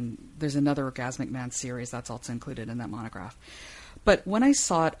 And there's another Orgasmic Man series that's also included in that monograph. But when I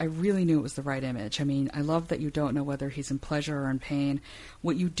saw it, I really knew it was the right image. I love that you don't know whether he's in pleasure or in pain.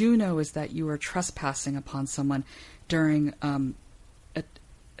 What you do know is that you are trespassing upon someone during an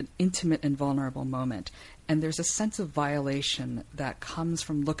intimate and vulnerable moment. And there's a sense of violation that comes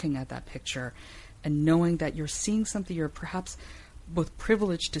from looking at that picture and knowing that you're seeing something you're perhaps both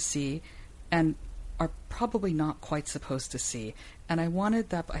privileged to see and are probably not quite supposed to see. And I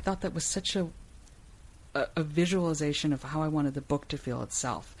thought that was such a visualization of how I wanted the book to feel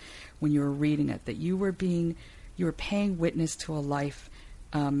itself when you were reading it, that you were paying witness to a life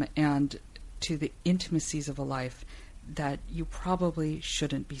and to the intimacies of a life that you probably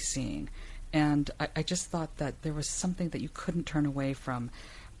shouldn't be seeing. And I just thought that there was something that you couldn't turn away from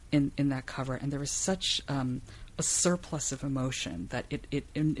in that cover, and there was such a surplus of emotion that it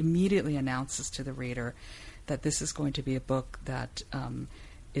immediately announces to the reader that this is going to be a book that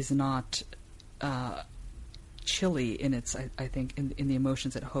is not chilly in its, I think, in the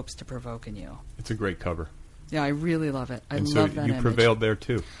emotions it hopes to provoke in you. It's a great cover. Yeah, I really love it. I love that image. You prevailed there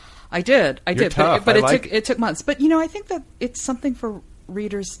too. I did. You're tough. But it took months. But I think that it's something for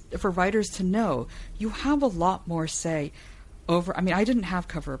writers to know. You have a lot more say over. I didn't have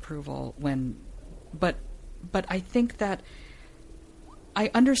cover approval but I think that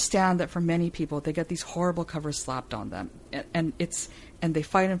I understand that for many people they get these horrible covers slapped on them, and they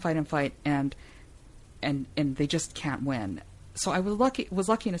fight and they just can't win. So I was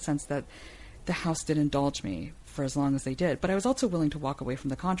lucky in a sense that the house did indulge me for as long as they did, but I was also willing to walk away from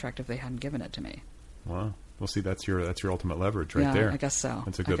the contract if they hadn't given it to me. Wow. Well, see, that's your ultimate leverage right there. Yeah, I guess so.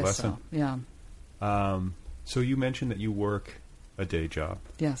 That's a good lesson. So. Yeah. So you mentioned that you work a day job.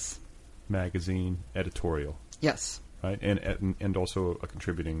 Yes. magazine editorial. Yes. Right, and also a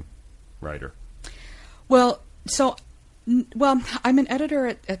contributing writer. Well, I'm an editor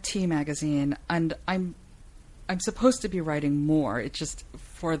at T Magazine, and I'm supposed to be writing more. It's just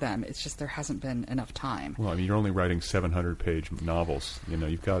for them. It's just there hasn't been enough time. Well, I mean, you're only writing 700-page novels.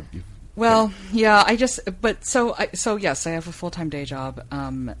 So yes, I have a full-time day job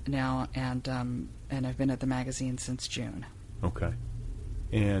now, and I've been at the magazine since June. Okay.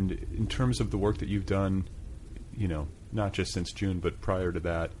 And in terms of the work that you've done, not just since June, but prior to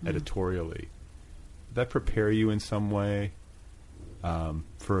that, editorially, did that prepare you in some way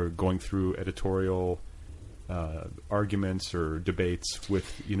for going through editorial arguments or debates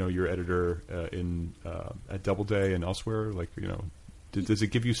with your editor at Doubleday and elsewhere? Does it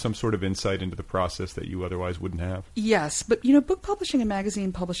give you some sort of insight into the process that you otherwise wouldn't have? Yes, but book publishing and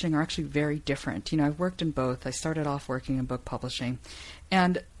magazine publishing are actually very different. I've worked in both. I started off working in book publishing,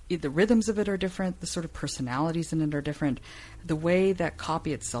 and the rhythms of it are different. The sort of personalities in it are different. The way that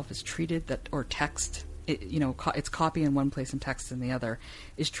copy itself is treated, or text. It's copy in one place and text in the other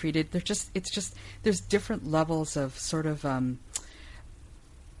is treated. There's different levels of sort of, I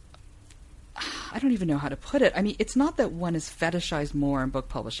don't even know how to put it. I mean, it's not that one is fetishized more in book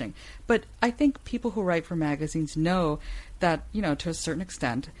publishing, but I think people who write for magazines know that, to a certain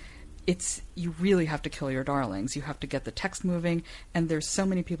extent, you really have to kill your darlings. You have to get the text moving, and there's so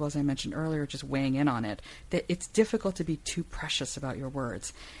many people, as I mentioned earlier, just weighing in on it, that it's difficult to be too precious about your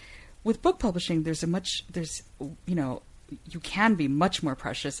words. With book publishing, you can be much more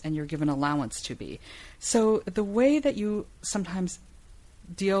precious, and you're given allowance to be. So the way that you sometimes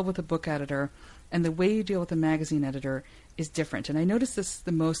deal with a book editor and the way you deal with a magazine editor is different. And I notice this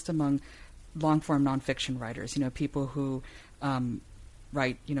the most among long-form nonfiction writers, people who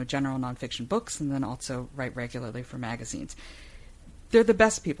write, general nonfiction books and then also write regularly for magazines. They're the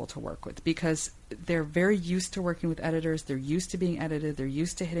best people to work with because they're very used to working with editors. They're used to being edited. They're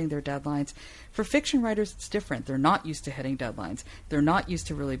used to hitting their deadlines. For fiction writers, it's different. They're not used to hitting deadlines. They're not used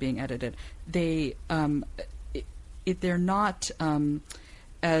to really being edited. They're not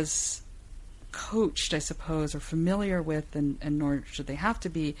as coached, I suppose, or familiar with, and nor should they have to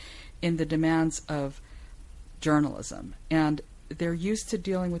be, in the demands of journalism. And they're used to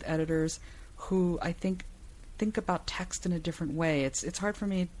dealing with editors who I think about text in a different way. It's hard for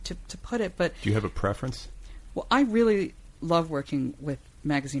me to put it, but... Do you have a preference? Well, I really love working with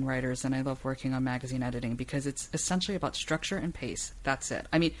magazine writers, and I love working on magazine editing because it's essentially about structure and pace. That's it.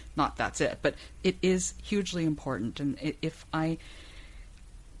 I mean, not that's it, but it is hugely important. And if I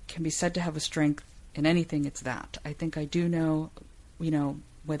can be said to have a strength in anything, it's that. I think I do know,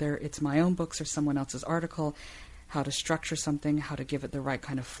 whether it's my own books or someone else's article, how to structure something, how to give it the right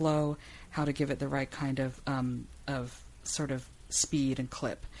kind of flow, how to give it the right kind of sort of speed and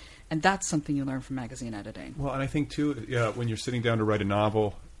clip. And that's something you learn from magazine editing. Well, and I think, too, when you're sitting down to write a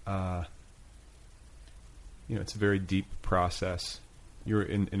novel, it's a very deep process.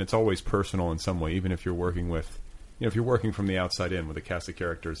 And it's always personal in some way, even if you're working with, if you're working from the outside in with a cast of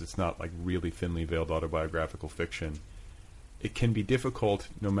characters, it's not like really thinly veiled autobiographical fiction. It can be difficult,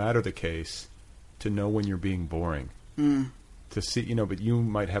 no matter the case, to know when you're being boring. To see, but you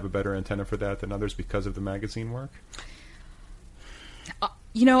might have a better antenna for that than others because of the magazine work.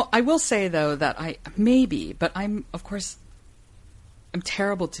 I will say though that I'm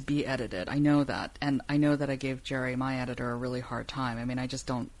terrible to be edited. I know that, and I know that I gave Jerry, my editor, a really hard time. I mean, I just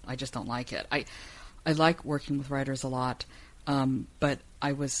don't like it. I like working with writers a lot, but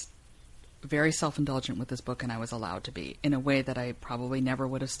I was very self-indulgent with this book, and I was allowed to be in a way that I probably never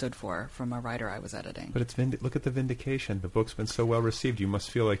would have stood for from a writer I was editing. But look at the vindication. The book's been so well received. You must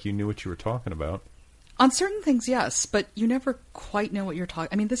feel like you knew what you were talking about. On certain things, yes, but you never quite know what you're talking.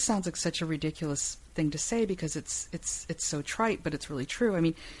 I mean, this sounds like such a ridiculous thing to say because it's so trite, but it's really true. I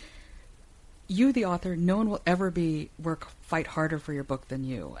mean, you, the author, no one will ever fight harder for your book than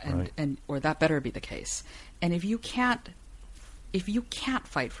you, or that better be the case. And if you can't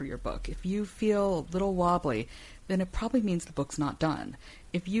fight for your book, if you feel a little wobbly, then it probably means the book's not done.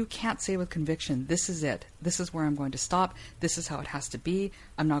 If you can't say with conviction, this is it, this is where I'm going to stop, this is how it has to be,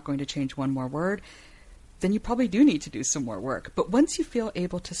 I'm not going to change one more word, then you probably do need to do some more work. But once you feel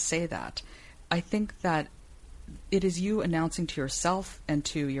able to say that, I think that it is you announcing to yourself and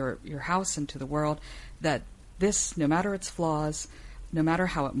to your house and to the world that this, no matter its flaws, no matter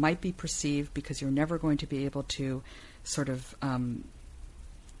how it might be perceived, because you're never going to be able to sort of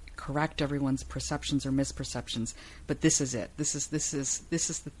correct everyone's perceptions or misperceptions, but this is it. This is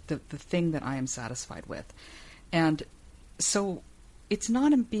the thing that I am satisfied with. And so it's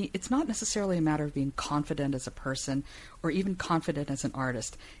not necessarily a matter of being confident as a person or even confident as an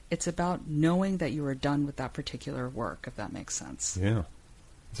artist. It's about knowing that you are done with that particular work, if that makes sense. Yeah.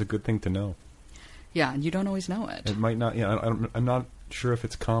 It's a good thing to know. Yeah, and you don't always know it. It might not, I'm not sure if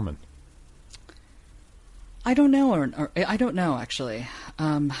it's common. I don't know, or I don't know, actually.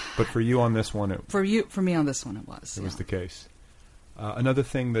 But for you on this one, for me on this one, it was. It was the case. Another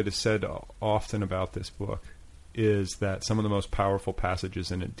thing that is said often about this book is that some of the most powerful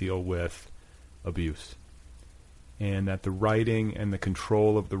passages in it deal with abuse, and that the writing and the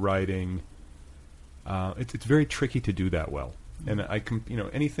control of the writing, it's very tricky to do that well. And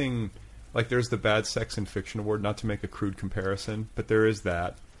anything like there's the Bad Sex in Fiction Award, not to make a crude comparison, but there is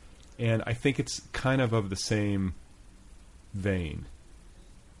that, and I think it's kind of the same vein,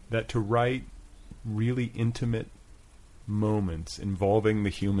 that to write really intimate moments involving the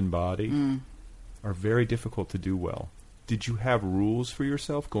human body are very difficult to do well. Did you have rules for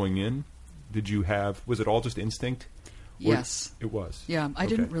yourself going in? Was it all just instinct? Yes. It was. Yeah, I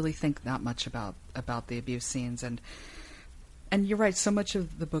Okay. didn't really think that much about the abuse scenes, and you're right, so much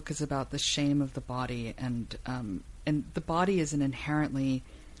of the book is about the shame of the body, and the body is an inherently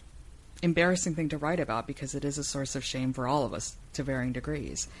embarrassing thing to write about because it is a source of shame for all of us to varying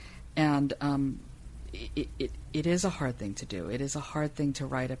degrees. And it is a hard thing to do. It is a hard thing to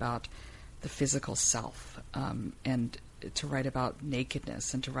write about the physical self, and to write about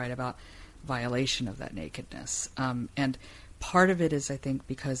nakedness, and to write about violation of that nakedness. And part of it is, I think,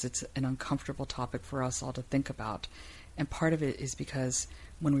 because it's an uncomfortable topic for us all to think about. And part of it is because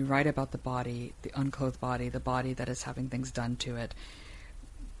when we write about the body, the unclothed body, the body that is having things done to it,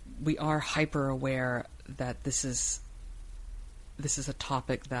 we are hyper aware that this is a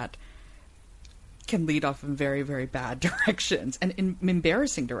topic that can lead off in very, very bad directions, and in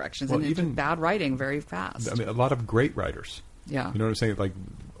embarrassing directions, and even into bad writing very fast. I mean, a lot of great writers. Yeah. You know what I'm saying? Like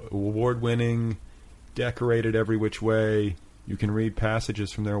award-winning, decorated every which way. You can read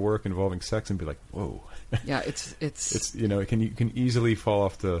passages from their work involving sex and be like, whoa. Yeah, it's it can easily fall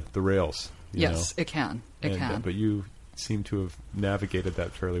off the rails. Yes, it can. It can. But you seem to have navigated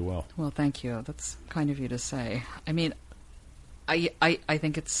that fairly well. Well, thank you. That's kind of you to say. I mean, I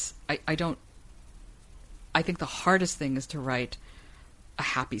think I think the hardest thing is to write a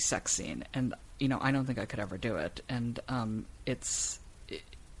happy sex scene, and I don't think I could ever do it. And it's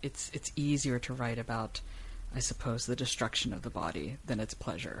easier to write about, I suppose, the destruction of the body than its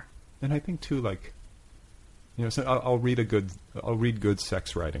pleasure. And I think too, so I'll read good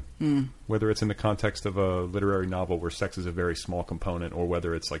sex writing, whether it's in the context of a literary novel where sex is a very small component, or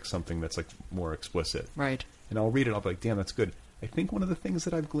whether it's like something that's like more explicit. Right. And I'll read it. I'll be like, damn, that's good. I think one of the things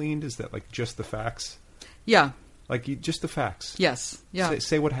that I've gleaned is that just the facts. Yeah. Just the facts. Yes. Yeah.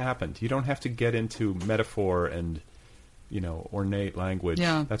 Say what happened. You don't have to get into metaphor and ornate language.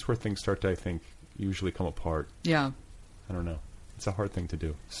 Yeah. That's where things start to, I think, usually come apart. Yeah. I don't know. It's a hard thing to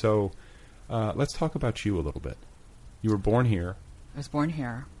do. So let's talk about you a little bit. You were born here. I was born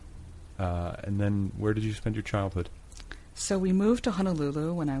here. And then where did you spend your childhood? So we moved to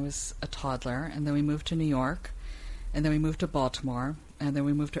Honolulu when I was a toddler, and then we moved to New York, and then we moved to Baltimore, and then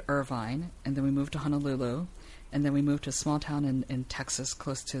we moved to Irvine, and then we moved to Honolulu, and then we moved to a small town in Texas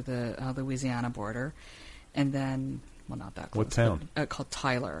close to the Louisiana border, and then, well, not that close. What town? But, called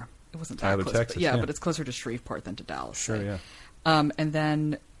Tyler. It wasn't Tyler, that close. Texas, but, yeah, yeah, but it's closer to Shreveport than to Dallas. Sure, say. Yeah. And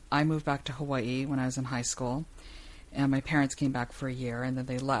then I moved back to Hawaii when I was in high school, and my parents came back for a year, and then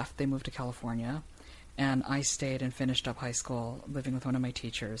they left. They moved to California, and I stayed and finished up high school living with one of my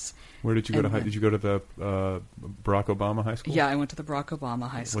teachers. Where did you go to high? Did you go to the Barack Obama High School? Yeah, I went to the Barack Obama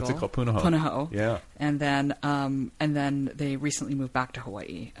High School. What's it called? Punahou. Punahou. Yeah. And then they recently moved back to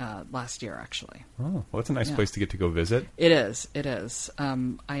Hawaii last year, actually. Oh, well, that's a nice place to go visit. It is. It is.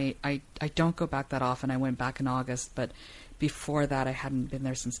 I don't go back that often. I went back in August, but before that, I hadn't been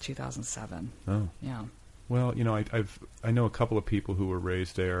there since 2007. Oh. Yeah. Well, I know a couple of people who were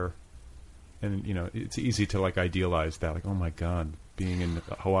raised there. And, it's easy to, idealize that. Like, oh, my God, being in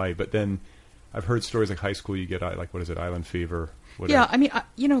Hawaii. But then I've heard stories like high school, you get, what is it, island fever? Whatever. Yeah, I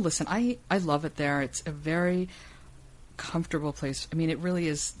mean, listen, I love it there. It's a very comfortable place. I mean, it really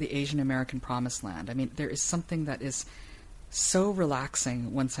is the Asian American promised land. I mean, there is something that is so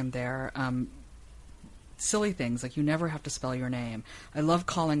relaxing once I'm there. Silly things, like you never have to spell your name. I love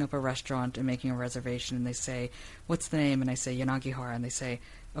calling up a restaurant and making a reservation, and they say, what's the name? And I say, Yanagihara, and they say,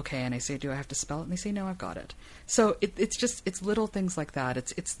 okay, and I say, do I have to spell it? And they say, no, I've got it. So it's little things like that.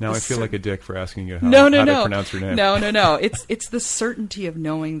 It's now I feel like a dick for asking you how to pronounce your name. No. It's the certainty of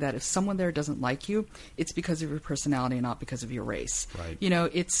knowing that if someone there doesn't like you, it's because of your personality and not because of your race. Right.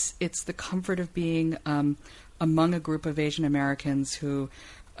 It's the comfort of being among a group of Asian Americans who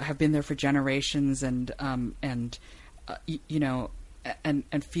have been there for generations and you know,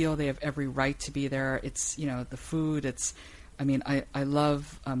 and feel they have every right to be there. It's, you know, the food. It's, I mean, I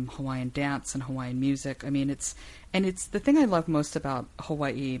love Hawaiian dance and Hawaiian music. I mean, it's the thing I love most about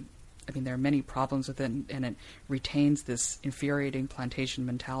Hawaii. I mean, there are many problems with it, and it retains this infuriating plantation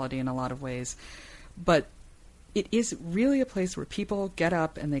mentality in a lot of ways. But it is really a place where people get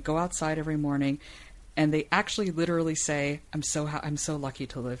up and they go outside every morning, and they actually literally say, I'm so lucky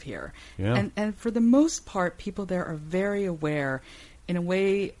to live here. Yeah. And for the most part, people there are very aware, in a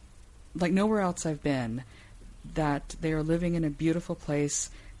way like nowhere else I've been, that they are living in a beautiful place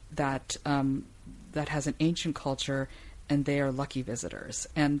that that has an ancient culture, and they are lucky visitors.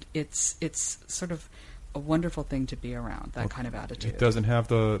 And it's sort of a wonderful thing to be around, that kind of attitude. It doesn't have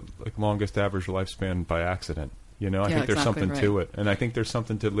the longest average lifespan by accident. You know, I think there's exactly something to it. And I think there's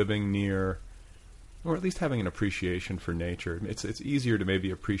something to living near, or at least having an appreciation for nature. It's easier to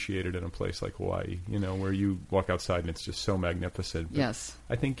maybe appreciate it in a place like Hawaii, you know, where you walk outside and it's just so magnificent. But yes.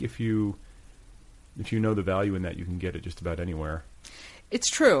 I think if you know the value in that, you can get it just about anywhere. It's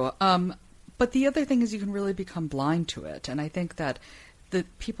true. But the other thing is you can really become blind to it. And I think that the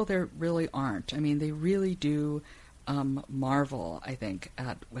people there really aren't. I mean, they really do marvel, I think,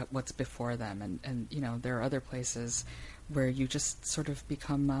 at what's before them. And you know, there are other places where you just sort of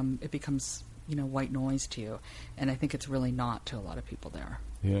become, it becomes, you know, white noise to you. And I think it's really not to a lot of people there.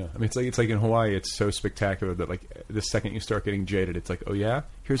 Yeah, I mean, it's like in Hawaii, it's so spectacular that like the second you start getting jaded, it's like, oh yeah,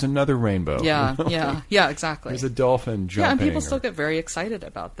 here's another rainbow. Yeah, you know? yeah, exactly. There's a dolphin jumping. Yeah, and people still get very excited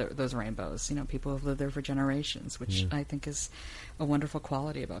about those rainbows. You know, people have lived there for generations, which I think is a wonderful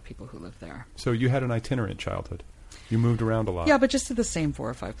quality about people who live there. So you had an itinerant childhood. You moved around a lot. Yeah, but just to the same 4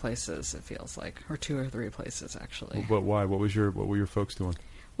 or 5 places, it feels like, or 2 or 3 places actually. But why? What were your folks doing?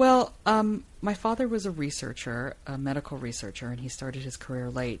 Well, my father was a researcher, a medical researcher, and he started his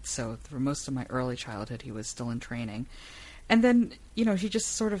career late. So through most of my early childhood, he was still in training. And then, you know, he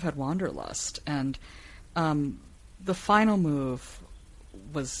just sort of had wanderlust. And the final move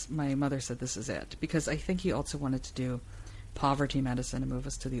was, my mother said, this is it. Because I think he also wanted to do poverty medicine and move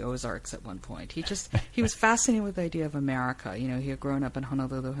us to the Ozarks at one point. He was fascinated with the idea of America. You know, he had grown up in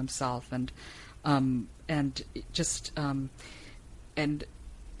Honolulu himself, and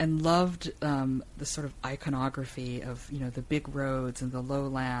loved the sort of iconography of, you know, the big roads and the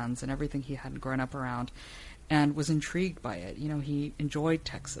lowlands and everything he hadn't grown up around, and was intrigued by it. You know, he enjoyed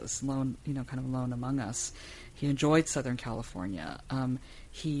Texas, kind of alone among us. He enjoyed Southern California.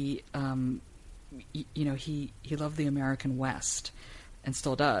 He loved the American West, and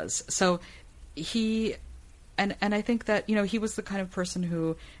still does. So and I think that, you know, he was the kind of person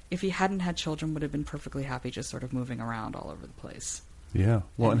who, if he hadn't had children, would have been perfectly happy just sort of moving around all over the place. Yeah.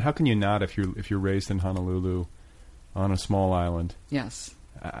 Well, and how can you not if you're raised in Honolulu on a small island? Yes.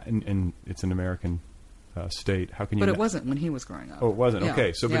 And it's an American state. How can you? But it wasn't when he was growing up. Oh, it wasn't. Yeah.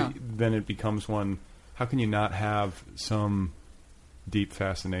 Okay. So Yeah. then it becomes one. How can you not have some deep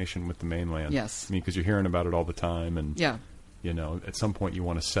fascination with the mainland? Yes. I mean, because you're hearing about it all the time, and Yeah. you know, at some point you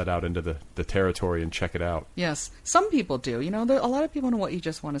want to set out into the territory and check it out. Yes. Some people do. You know, a lot of people in Hawaii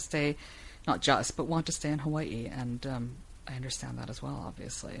just want to stay, not just, but want to stay in Hawaii, and I understand that as well,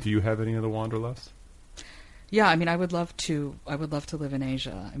 obviously. Do you have any of the wanderlust? Yeah, I mean, I would love to live in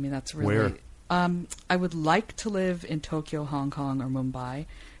Asia. I mean, that's really... Where? I would like to live in Tokyo, Hong Kong, or Mumbai,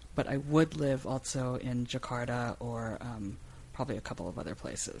 but I would live also in Jakarta or probably a couple of other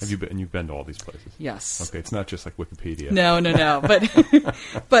places. Have you been? And you've been to all these places? Yes. Okay, it's not just like Wikipedia. No. But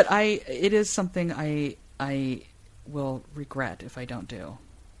but it is something I will regret if I don't do.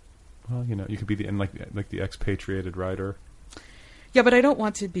 Well, you know, you could be the expatriated writer. Yeah, but I don't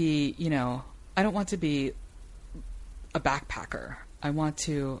want to be, you know, I don't want to be a backpacker. I want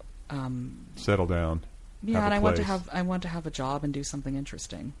to settle down. Yeah, and I place. want to have a job and do something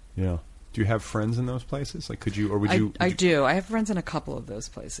interesting. Yeah. Do you have friends in those places? Like, could you, or would you? I do. I have friends in a couple of those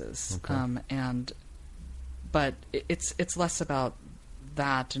places. Okay. But it's less about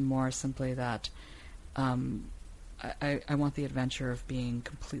that and more simply that I want the adventure of being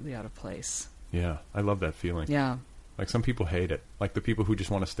completely out of place. Yeah, I love that feeling. Yeah. Like, some people hate it. Like, the people who just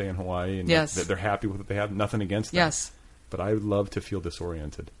want to stay in Hawaii and yes. they're happy with what they have. Nothing against that. Yes. But I love to feel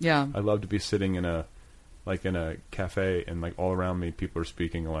disoriented. Yeah. I love to be sitting in a cafe and like all around me people are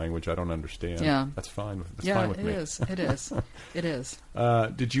speaking a language I don't understand. Yeah. That's fine. That's yeah, fine with it me. is. It is. It is.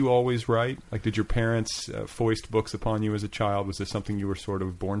 Did you always write? Like, did your parents foist books upon you as a child? Was this something you were sort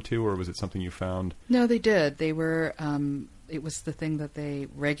of born to, or was it something you found? No, they did. They were, it was the thing that they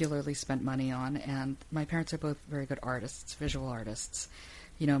regularly spent money on, and my parents are both very good artists, visual artists.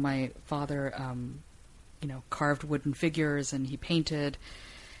 You know, my father carved wooden figures, and he painted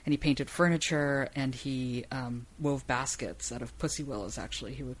furniture, and he wove baskets out of pussy willows.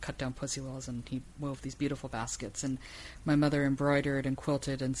 Actually, he would cut down pussy willows, and he wove these beautiful baskets. And my mother embroidered and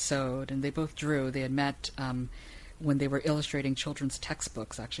quilted and sewed, and they both drew. They had met when they were illustrating children's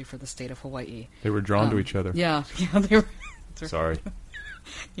textbooks, actually, for the state of Hawaii. They were drawn to each other. Yeah, they were. Sorry.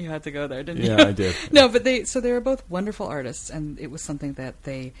 You had to go there, didn't you? Yeah, I did. No, but they were both wonderful artists, and it was something that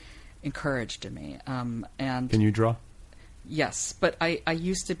they encouraged in me. And Can you draw? Yes, but I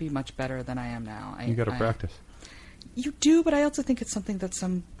used to be much better than I am now. You got to practice. You do, but I also think it's something that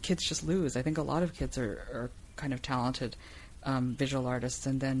some kids just lose. I think a lot of kids are kind of talented visual artists,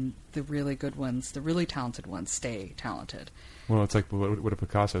 and then the really good ones, the really talented ones, stay talented. Well, it's like what did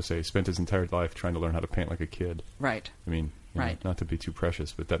Picasso say? He spent his entire life trying to learn how to paint like a kid. Right. I mean, right. Not to be too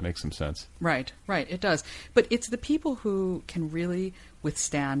precious, but that makes some sense. Right, it does. But it's the people who can really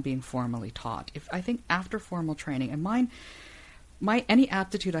withstand being formally taught. I think after formal training, and any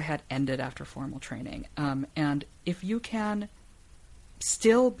aptitude I had ended after formal training. And if you can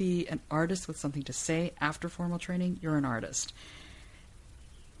still be an artist with something to say after formal training, you're an artist.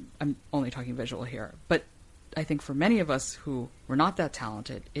 I'm only talking visual here, but I think for many of us who were not that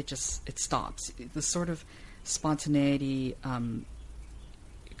talented, it stops. The sort of spontaneity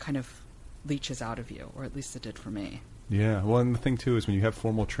kind of leaches out of you, or at least it did for me. Yeah, well, and the thing too is when you have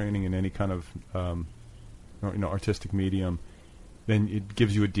formal training in any kind of artistic medium, then it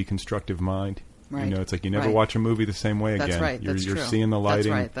gives you a deconstructive mind. Right. It's like you never watch a movie the same way again. That's right. You're true. seeing the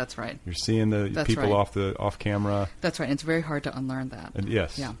lighting. That's right. You're seeing the people off camera. That's right. And it's very hard to unlearn that. And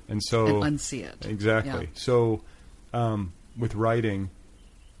yes. Yeah. And so and unsee it. Exactly. Yeah. So with writing,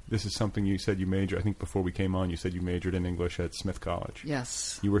 this is something you said you majored. I think before we came on, you said you majored in English at Smith College.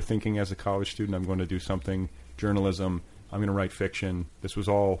 Yes. You were thinking as a college student, I'm going to do something journalism. I'm going to write fiction. This was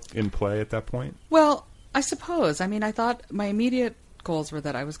all in play at that point? Well, I suppose. I mean, I thought my immediate goals were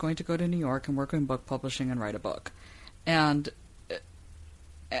that I was going to go to New York and work in book publishing and write a book. And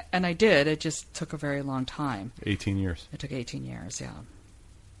I did. It just took a very long time. 18 years. It took 18 years, yeah.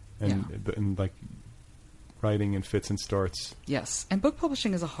 And like writing in fits and starts. Yes. And book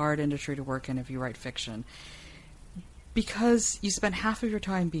publishing is a hard industry to work in if you write fiction, because you spend half of your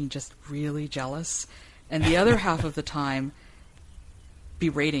time being just really jealous and the other half of the time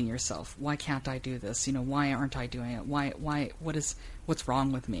berating yourself. Why can't I do this? Why aren't I doing it? What's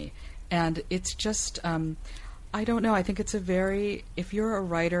wrong with me? And it's just, I don't know. I think it's if you're a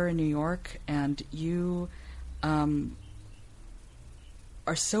writer in New York and you are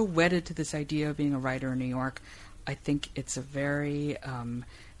so wedded to this idea of being a writer in New York, I think it's a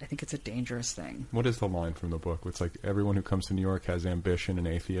dangerous thing. What is the line from the book? It's like everyone who comes to New York has ambition and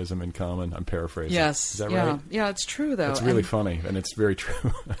atheism in common. I'm paraphrasing. Yes. Is that right? Yeah, it's true, though. It's really funny, and it's very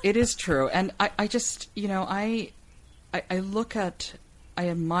true. It is true. And I just, I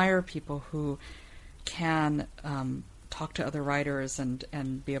admire people who can talk to other writers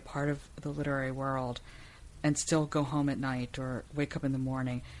and be a part of the literary world and still go home at night or wake up in the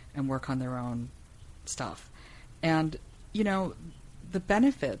morning and work on their own stuff. And, the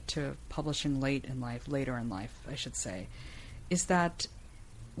benefit to publishing later in life, I should say, is that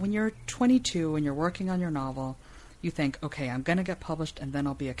when you're 22 and you're working on your novel, you think, okay, I'm going to get published and then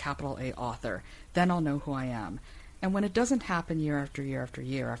I'll be a capital A author. Then I'll know who I am. And when it doesn't happen year after year after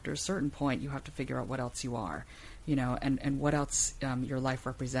year, after a certain point, you have to figure out what else you are, and what else your life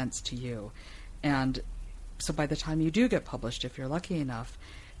represents to you. And so by the time you do get published, if you're lucky enough,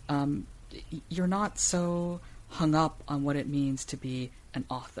 you're not so hung up on what it means to be an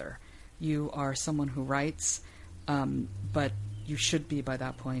author. You are someone who writes, but you should be, by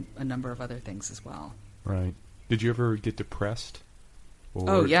that point, a number of other things as well. Right. Did you ever get depressed? Or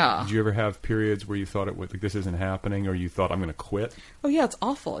oh, yeah. Did you ever have periods where you thought this isn't happening, or you thought, I'm going to quit? Oh, yeah, it's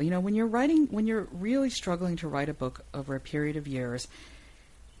awful. When you're really struggling to write a book over a period of years,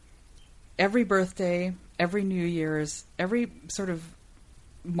 every birthday, every New Year's, every sort of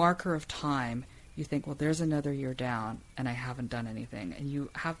marker of time, you think, well, there's another year down and I haven't done anything. And you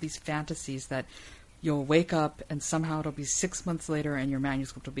have these fantasies that you'll wake up and somehow it'll be 6 months later and your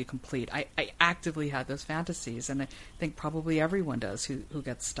manuscript will be complete. I actively had those fantasies, and I think probably everyone does who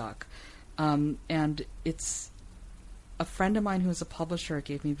gets stuck. And it's a friend of mine who is a publisher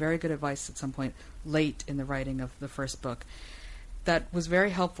gave me very good advice at some point late in the writing of the first book that was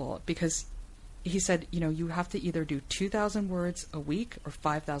very helpful, because he said, you have to either do 2,000 words a week or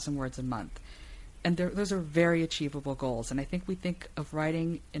 5,000 words a month. And those are very achievable goals. And I think we think of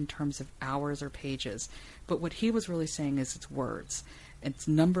writing in terms of hours or pages. But what he was really saying is it's words. It's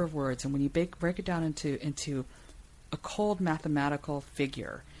number of words. And when you break it down into a cold mathematical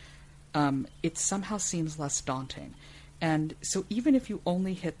figure, it somehow seems less daunting. And so even if you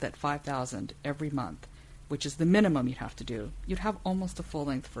only hit that 5,000 every month, which is the minimum you'd have to do, you'd have almost a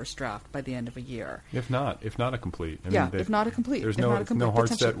full-length first draft by the end of a year. If not a complete. If not a complete. There's no hard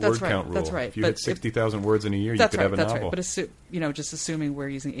set word count rule. That's right. If you hit 60,000 words in a year, you could have a novel. Right. But just assuming we're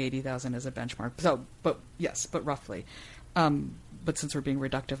using 80,000 as a benchmark. So, but roughly. But since we're being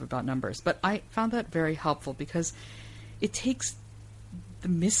reductive about numbers, but I found that very helpful because it takes the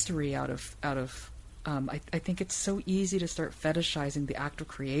mystery out of. I think it's so easy to start fetishizing the act of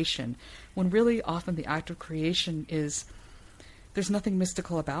creation when really often the act of creation is, there's nothing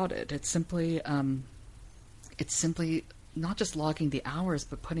mystical about it. It's simply not just logging the hours,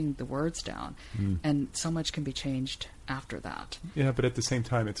 but putting the words down. And so much can be changed after that. Yeah, but at the same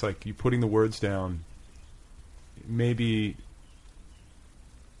time, it's like you putting the words down maybe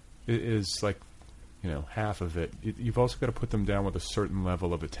is like, half of it. You've also got to put them down with a certain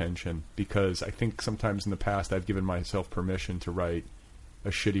level of attention, because I think sometimes in the past I've given myself permission to write a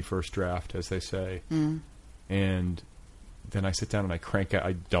shitty first draft, as they say, and then I sit down and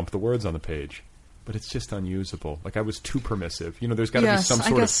I dump the words on the page, but it's just unusable. Like I was too permissive. There's got to be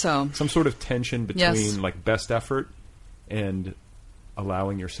some sort of tension between like best effort and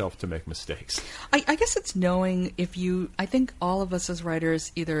allowing yourself to make mistakes. I guess it's knowing I think all of us as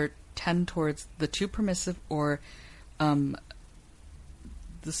writers either tend towards the too permissive or the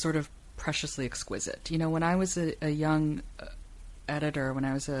sort of preciously exquisite. When I was a young editor, when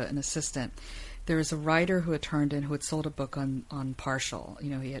I was an assistant, there was a writer who had turned in, who had sold a book on partial.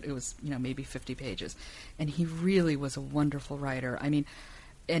 It was maybe 50 pages, and he really was a wonderful writer. I mean,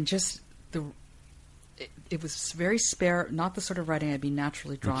 and just it was very spare, not the sort of writing I'd be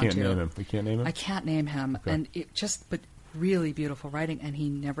naturally drawn to. We can't name him? I can't name him. Okay. And but really beautiful writing, and he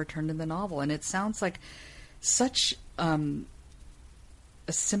never turned in the novel. And it sounds like such a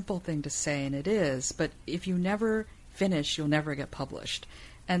simple thing to say, and it is, but if you never finish, you'll never get published.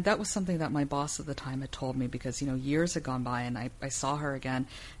 And that was something that my boss at the time had told me, because, years had gone by, and I saw her again,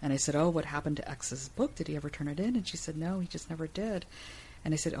 and I said, "Oh, what happened to X's book? Did he ever turn it in?" And she said, "No, he just never did."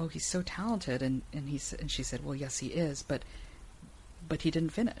 And I said, "Oh, he's so talented." And she said, "Well, yes, he is, but he didn't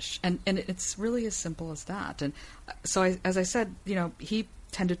finish." And it's really as simple as that. And so, as I said, he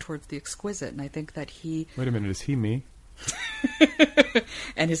tended towards the exquisite, and I think that he... Wait a minute, is he me?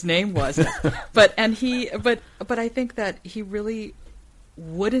 And his name was. But I think that he really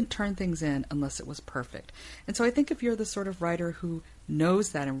wouldn't turn things in unless it was perfect. And so I think if you're the sort of writer who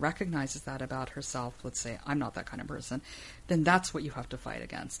knows that and recognizes that about herself, let's say I'm not that kind of person, then that's what you have to fight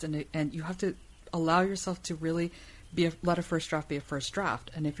against. And you have to allow yourself to really let a first draft be a first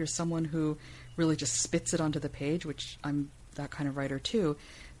draft. And if you're someone who really just spits it onto the page, which I'm that kind of writer too,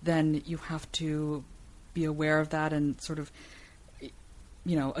 then you have to be aware of that and sort of,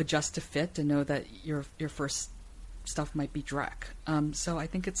 adjust to fit and know that your first stuff might be dreck. So I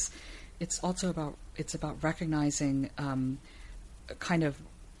think it's also about recognizing kind of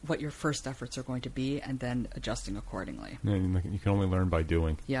what your first efforts are going to be and then adjusting accordingly. Yeah, you can only learn by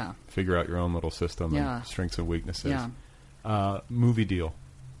doing. Yeah. Figure out your own little system and strengths and weaknesses. Yeah. Movie deal.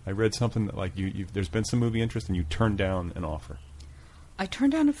 I read something that like there's been some movie interest and you turned down an offer. I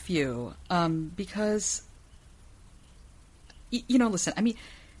turned down a few because listen, I mean,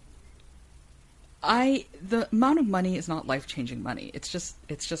 the amount of money is not life-changing money. It's just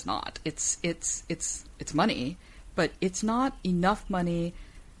not. It's money, but it's not enough money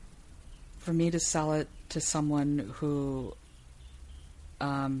for me to sell it to someone who,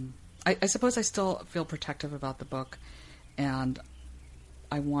 I suppose I still feel protective about the book, and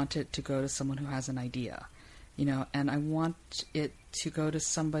I want it to go to someone who has an idea, and I want it to go to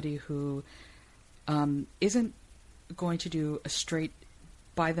somebody who isn't going to do a straight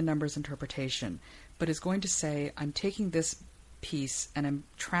by-the-numbers interpretation, but is going to say, I'm taking this piece and I'm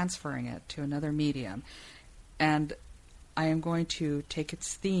transferring it to another medium, and I am going to take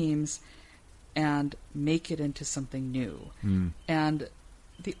its themes and make it into something new. And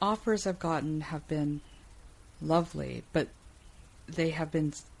the offers I've gotten have been lovely, but they have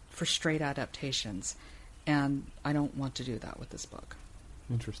been for straight adaptations, and I don't want to do that with this book.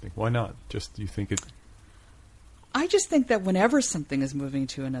 Interesting. Why not? Just you think it... I just think that whenever something is moving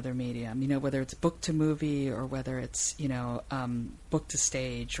to another medium, whether it's book to movie or whether it's, book to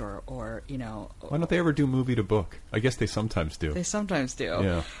stage or Why don't they ever do movie to book? I guess they sometimes do. They sometimes do.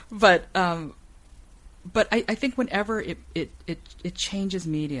 Yeah. But I think whenever it changes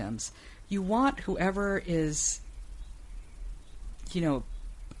mediums, you want whoever is,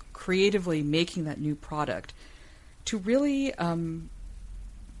 creatively making that new product to really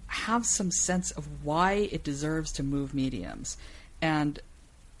have some sense of why it deserves to move mediums, and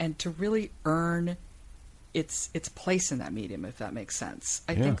and to really earn its place in that medium, if that makes sense.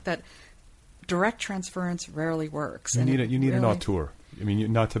 I think that direct transference rarely works. You need an auteur. I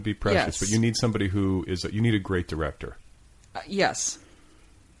mean, not to be precious, Yes. but you need somebody who is. You need a great director. Yes.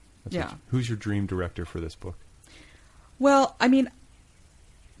 Who's your dream director for this book? Well, I mean,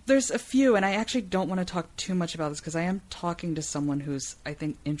 there's a few, and I actually don't want to talk too much about this because I am talking to someone who's, I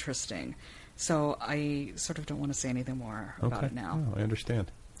think, interesting. So I sort of don't want to say anything more about it now. Oh, I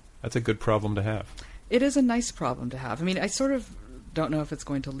understand. That's a good problem to have. It is a nice problem to have. I mean, I sort of don't know if it's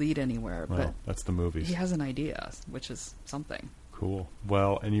going to lead anywhere, but that's the movies. He has an idea, which is something. Cool.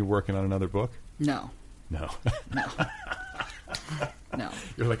 Well, and you're working on another book? No. No. No.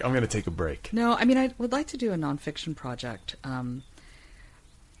 You're like, I'm going to take a break. No, I mean, I would like to do a nonfiction project,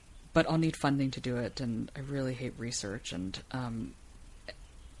 but I'll need funding to do it, and I really hate research. And,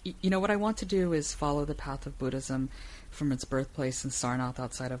 what I want to do is follow the path of Buddhism from its birthplace in Sarnath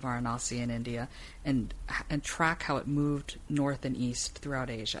outside of Varanasi in India, and track how it moved north and east throughout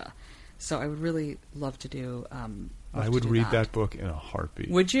Asia. So I would really love to do. I would read that book in a heartbeat.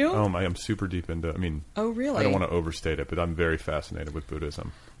 Would you? I am super deep into. I mean, oh really? I don't want to overstate it, but I'm very fascinated with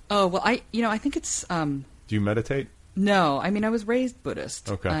Buddhism. Oh well, I think it's. Do you meditate? No, I mean I was raised Buddhist.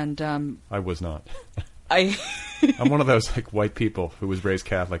 Okay, and I was not. I'm one of those like white people who was raised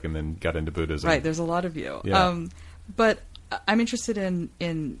Catholic and then got into Buddhism. Right, there's a lot of you. Yeah. But I'm interested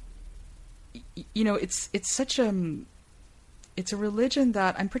in it's such it's a religion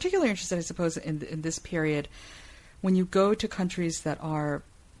that I'm particularly interested, I suppose, in this period when you go to countries that are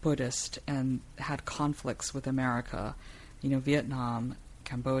Buddhist and had conflicts with America, Vietnam,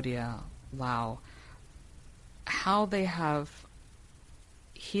 Cambodia, Laos, how they have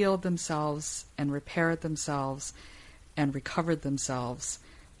healed themselves and repaired themselves and recovered themselves,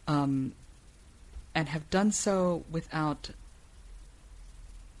 and have done so without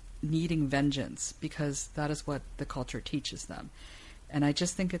needing vengeance, because that is what the culture teaches them. And I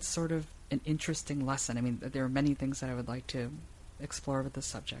just think it's sort of an interesting lesson. I mean, there are many things that I would like to explore with this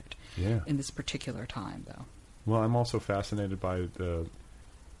subject in this particular time, though. Well, I'm also fascinated by the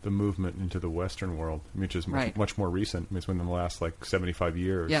movement into the Western world, which is much more recent. It's within the last 75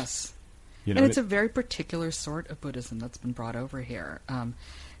 years. Yes, and it's a very particular sort of Buddhism that's been brought over here,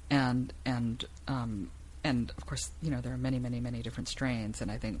 and of course, there are many, many, many different strains,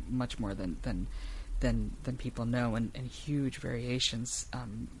 and I think much more than people know, and huge variations,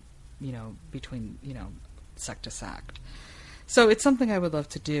 between sect to sect. So it's something I would love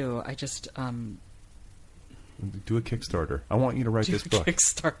to do. I just do a Kickstarter. I want you to write this book.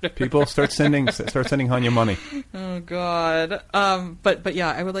 Kickstarter. People start sending Hanya money. Oh God. But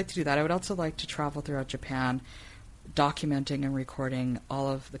yeah, I would like to do that. I would also like to travel throughout Japan, documenting and recording all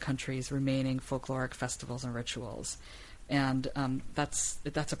of the country's remaining folkloric festivals and rituals, and that's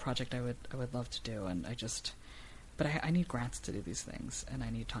a project I would love to do. And but I need grants to do these things, and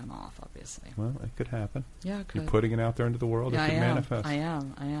I need time off, obviously. Well, it could happen. Yeah, it could. You're putting it out there into the world. Yeah, it could manifest. I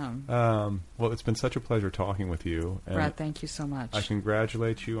am. Well, it's been such a pleasure talking with you. And Brad, thank you so much. I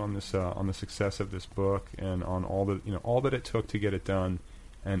congratulate you on this on the success of this book and on all that it took to get it done.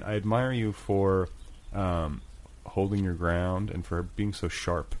 And I admire you for holding your ground and for being so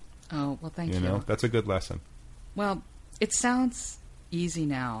sharp. Oh, well, thank you. That's a good lesson. Well, it sounds easy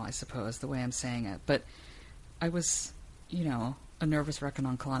now, I suppose, the way I'm saying it, but I was, a nervous wreck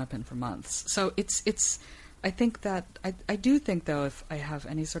on Klonopin for months. So it's. I think that I do think, though, if I have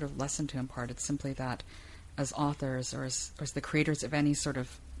any sort of lesson to impart, it's simply that, as authors or as the creators of any sort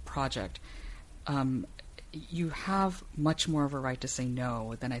of project, you have much more of a right to say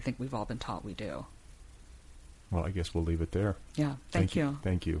no than I think we've all been taught we do. Well, I guess we'll leave it there. Yeah. Thank you.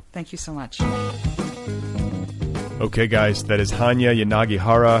 Thank you. Thank you so much. Okay, guys, that is Hanya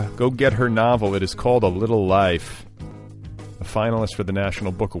Yanagihara. Go get her novel. It is called A Little Life. A finalist for the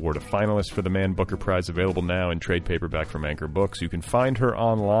National Book Award, a finalist for the Man Booker Prize, available now in trade paperback from Anchor Books. You can find her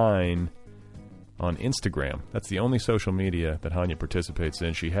online on Instagram. That's the only social media that Hanya participates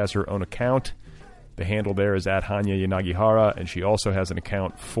in. She has her own account. The handle there is at Hanya Yanagihara, and she also has an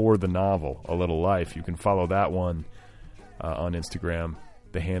account for the novel, A Little Life. You can follow that one on Instagram.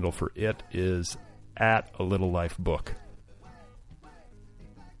 The handle for it is at A Little Life Book.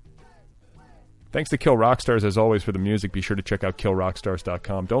 Thanks to Kill Rockstars, as always, for the music. Be sure to check out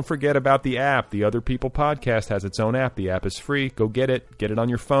killrockstars.com. Don't forget about the app. The Other People Podcast has its own app. The app is free. Go get it. Get it on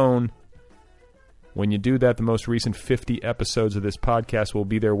your phone. When you do that, the most recent 50 episodes of this podcast will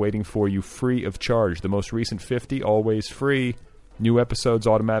be there waiting for you free of charge. The most recent 50, always free. New episodes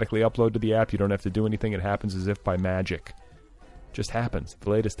automatically upload to the app. You don't have to do anything. It happens as if by magic. Just happens. The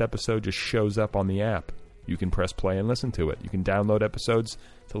latest episode just shows up on the app. You can press play and listen to it. You can download episodes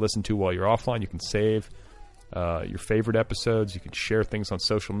to listen to while you're offline. You can save your favorite episodes. You can share things on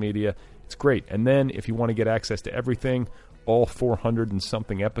social media. It's great. And then if you want to get access to everything, all 400 and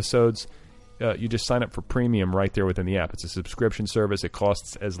something episodes, you just sign up for premium right there within the app. It's a subscription service. It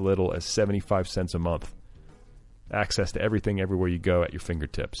costs as little as 75 cents a month. Access to everything everywhere you go at your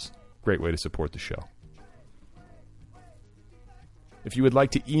fingertips. Great way to support the show. If you would like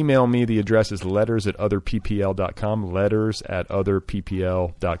to email me, the address is letters@otherppl.com.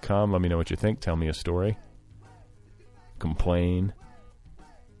 Letters@otherppl.com. Let me know what you think. Tell me a story. Complain.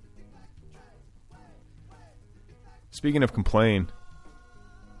 Speaking of complain,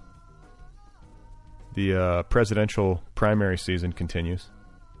 the presidential primary season continues.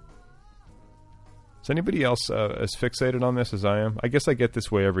 Is anybody else as fixated on this as I am? I guess I get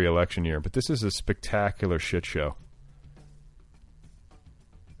this way every election year, but this is a spectacular shit show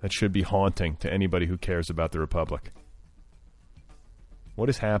that should be haunting to anybody who cares about the Republic. What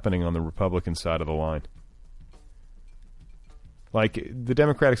is happening on the Republican side of the line? Like, the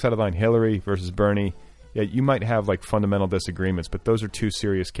Democratic side of the line, Hillary versus Bernie, yeah, you might have, like, fundamental disagreements, but those are two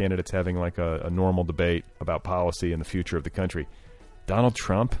serious candidates having, like, a normal debate about policy and the future of the country. Donald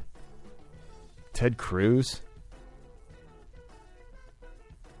Trump? Ted Cruz?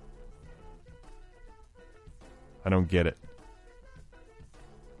 I don't get it.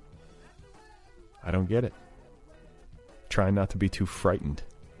 I don't get it. Trying not to be too frightened.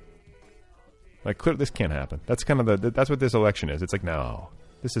 Like, clearly this can't happen. That's kind of that's what this election is. It's like, no,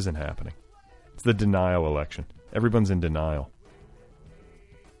 this isn't happening. It's the denial election. Everyone's in denial.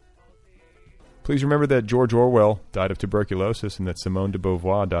 Please remember that George Orwell died of tuberculosis and that Simone de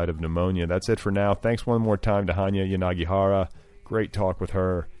Beauvoir died of pneumonia. That's it for now. Thanks one more time to Hanya Yanagihara. Great talk with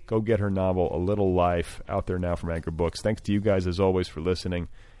her. Go get her novel, A Little Life, out there now from Anchor Books. Thanks to you guys, as always, for listening.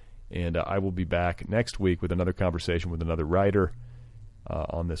 And I will be back next week with another conversation with another writer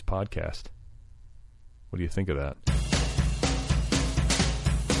on this podcast. What do you think of that?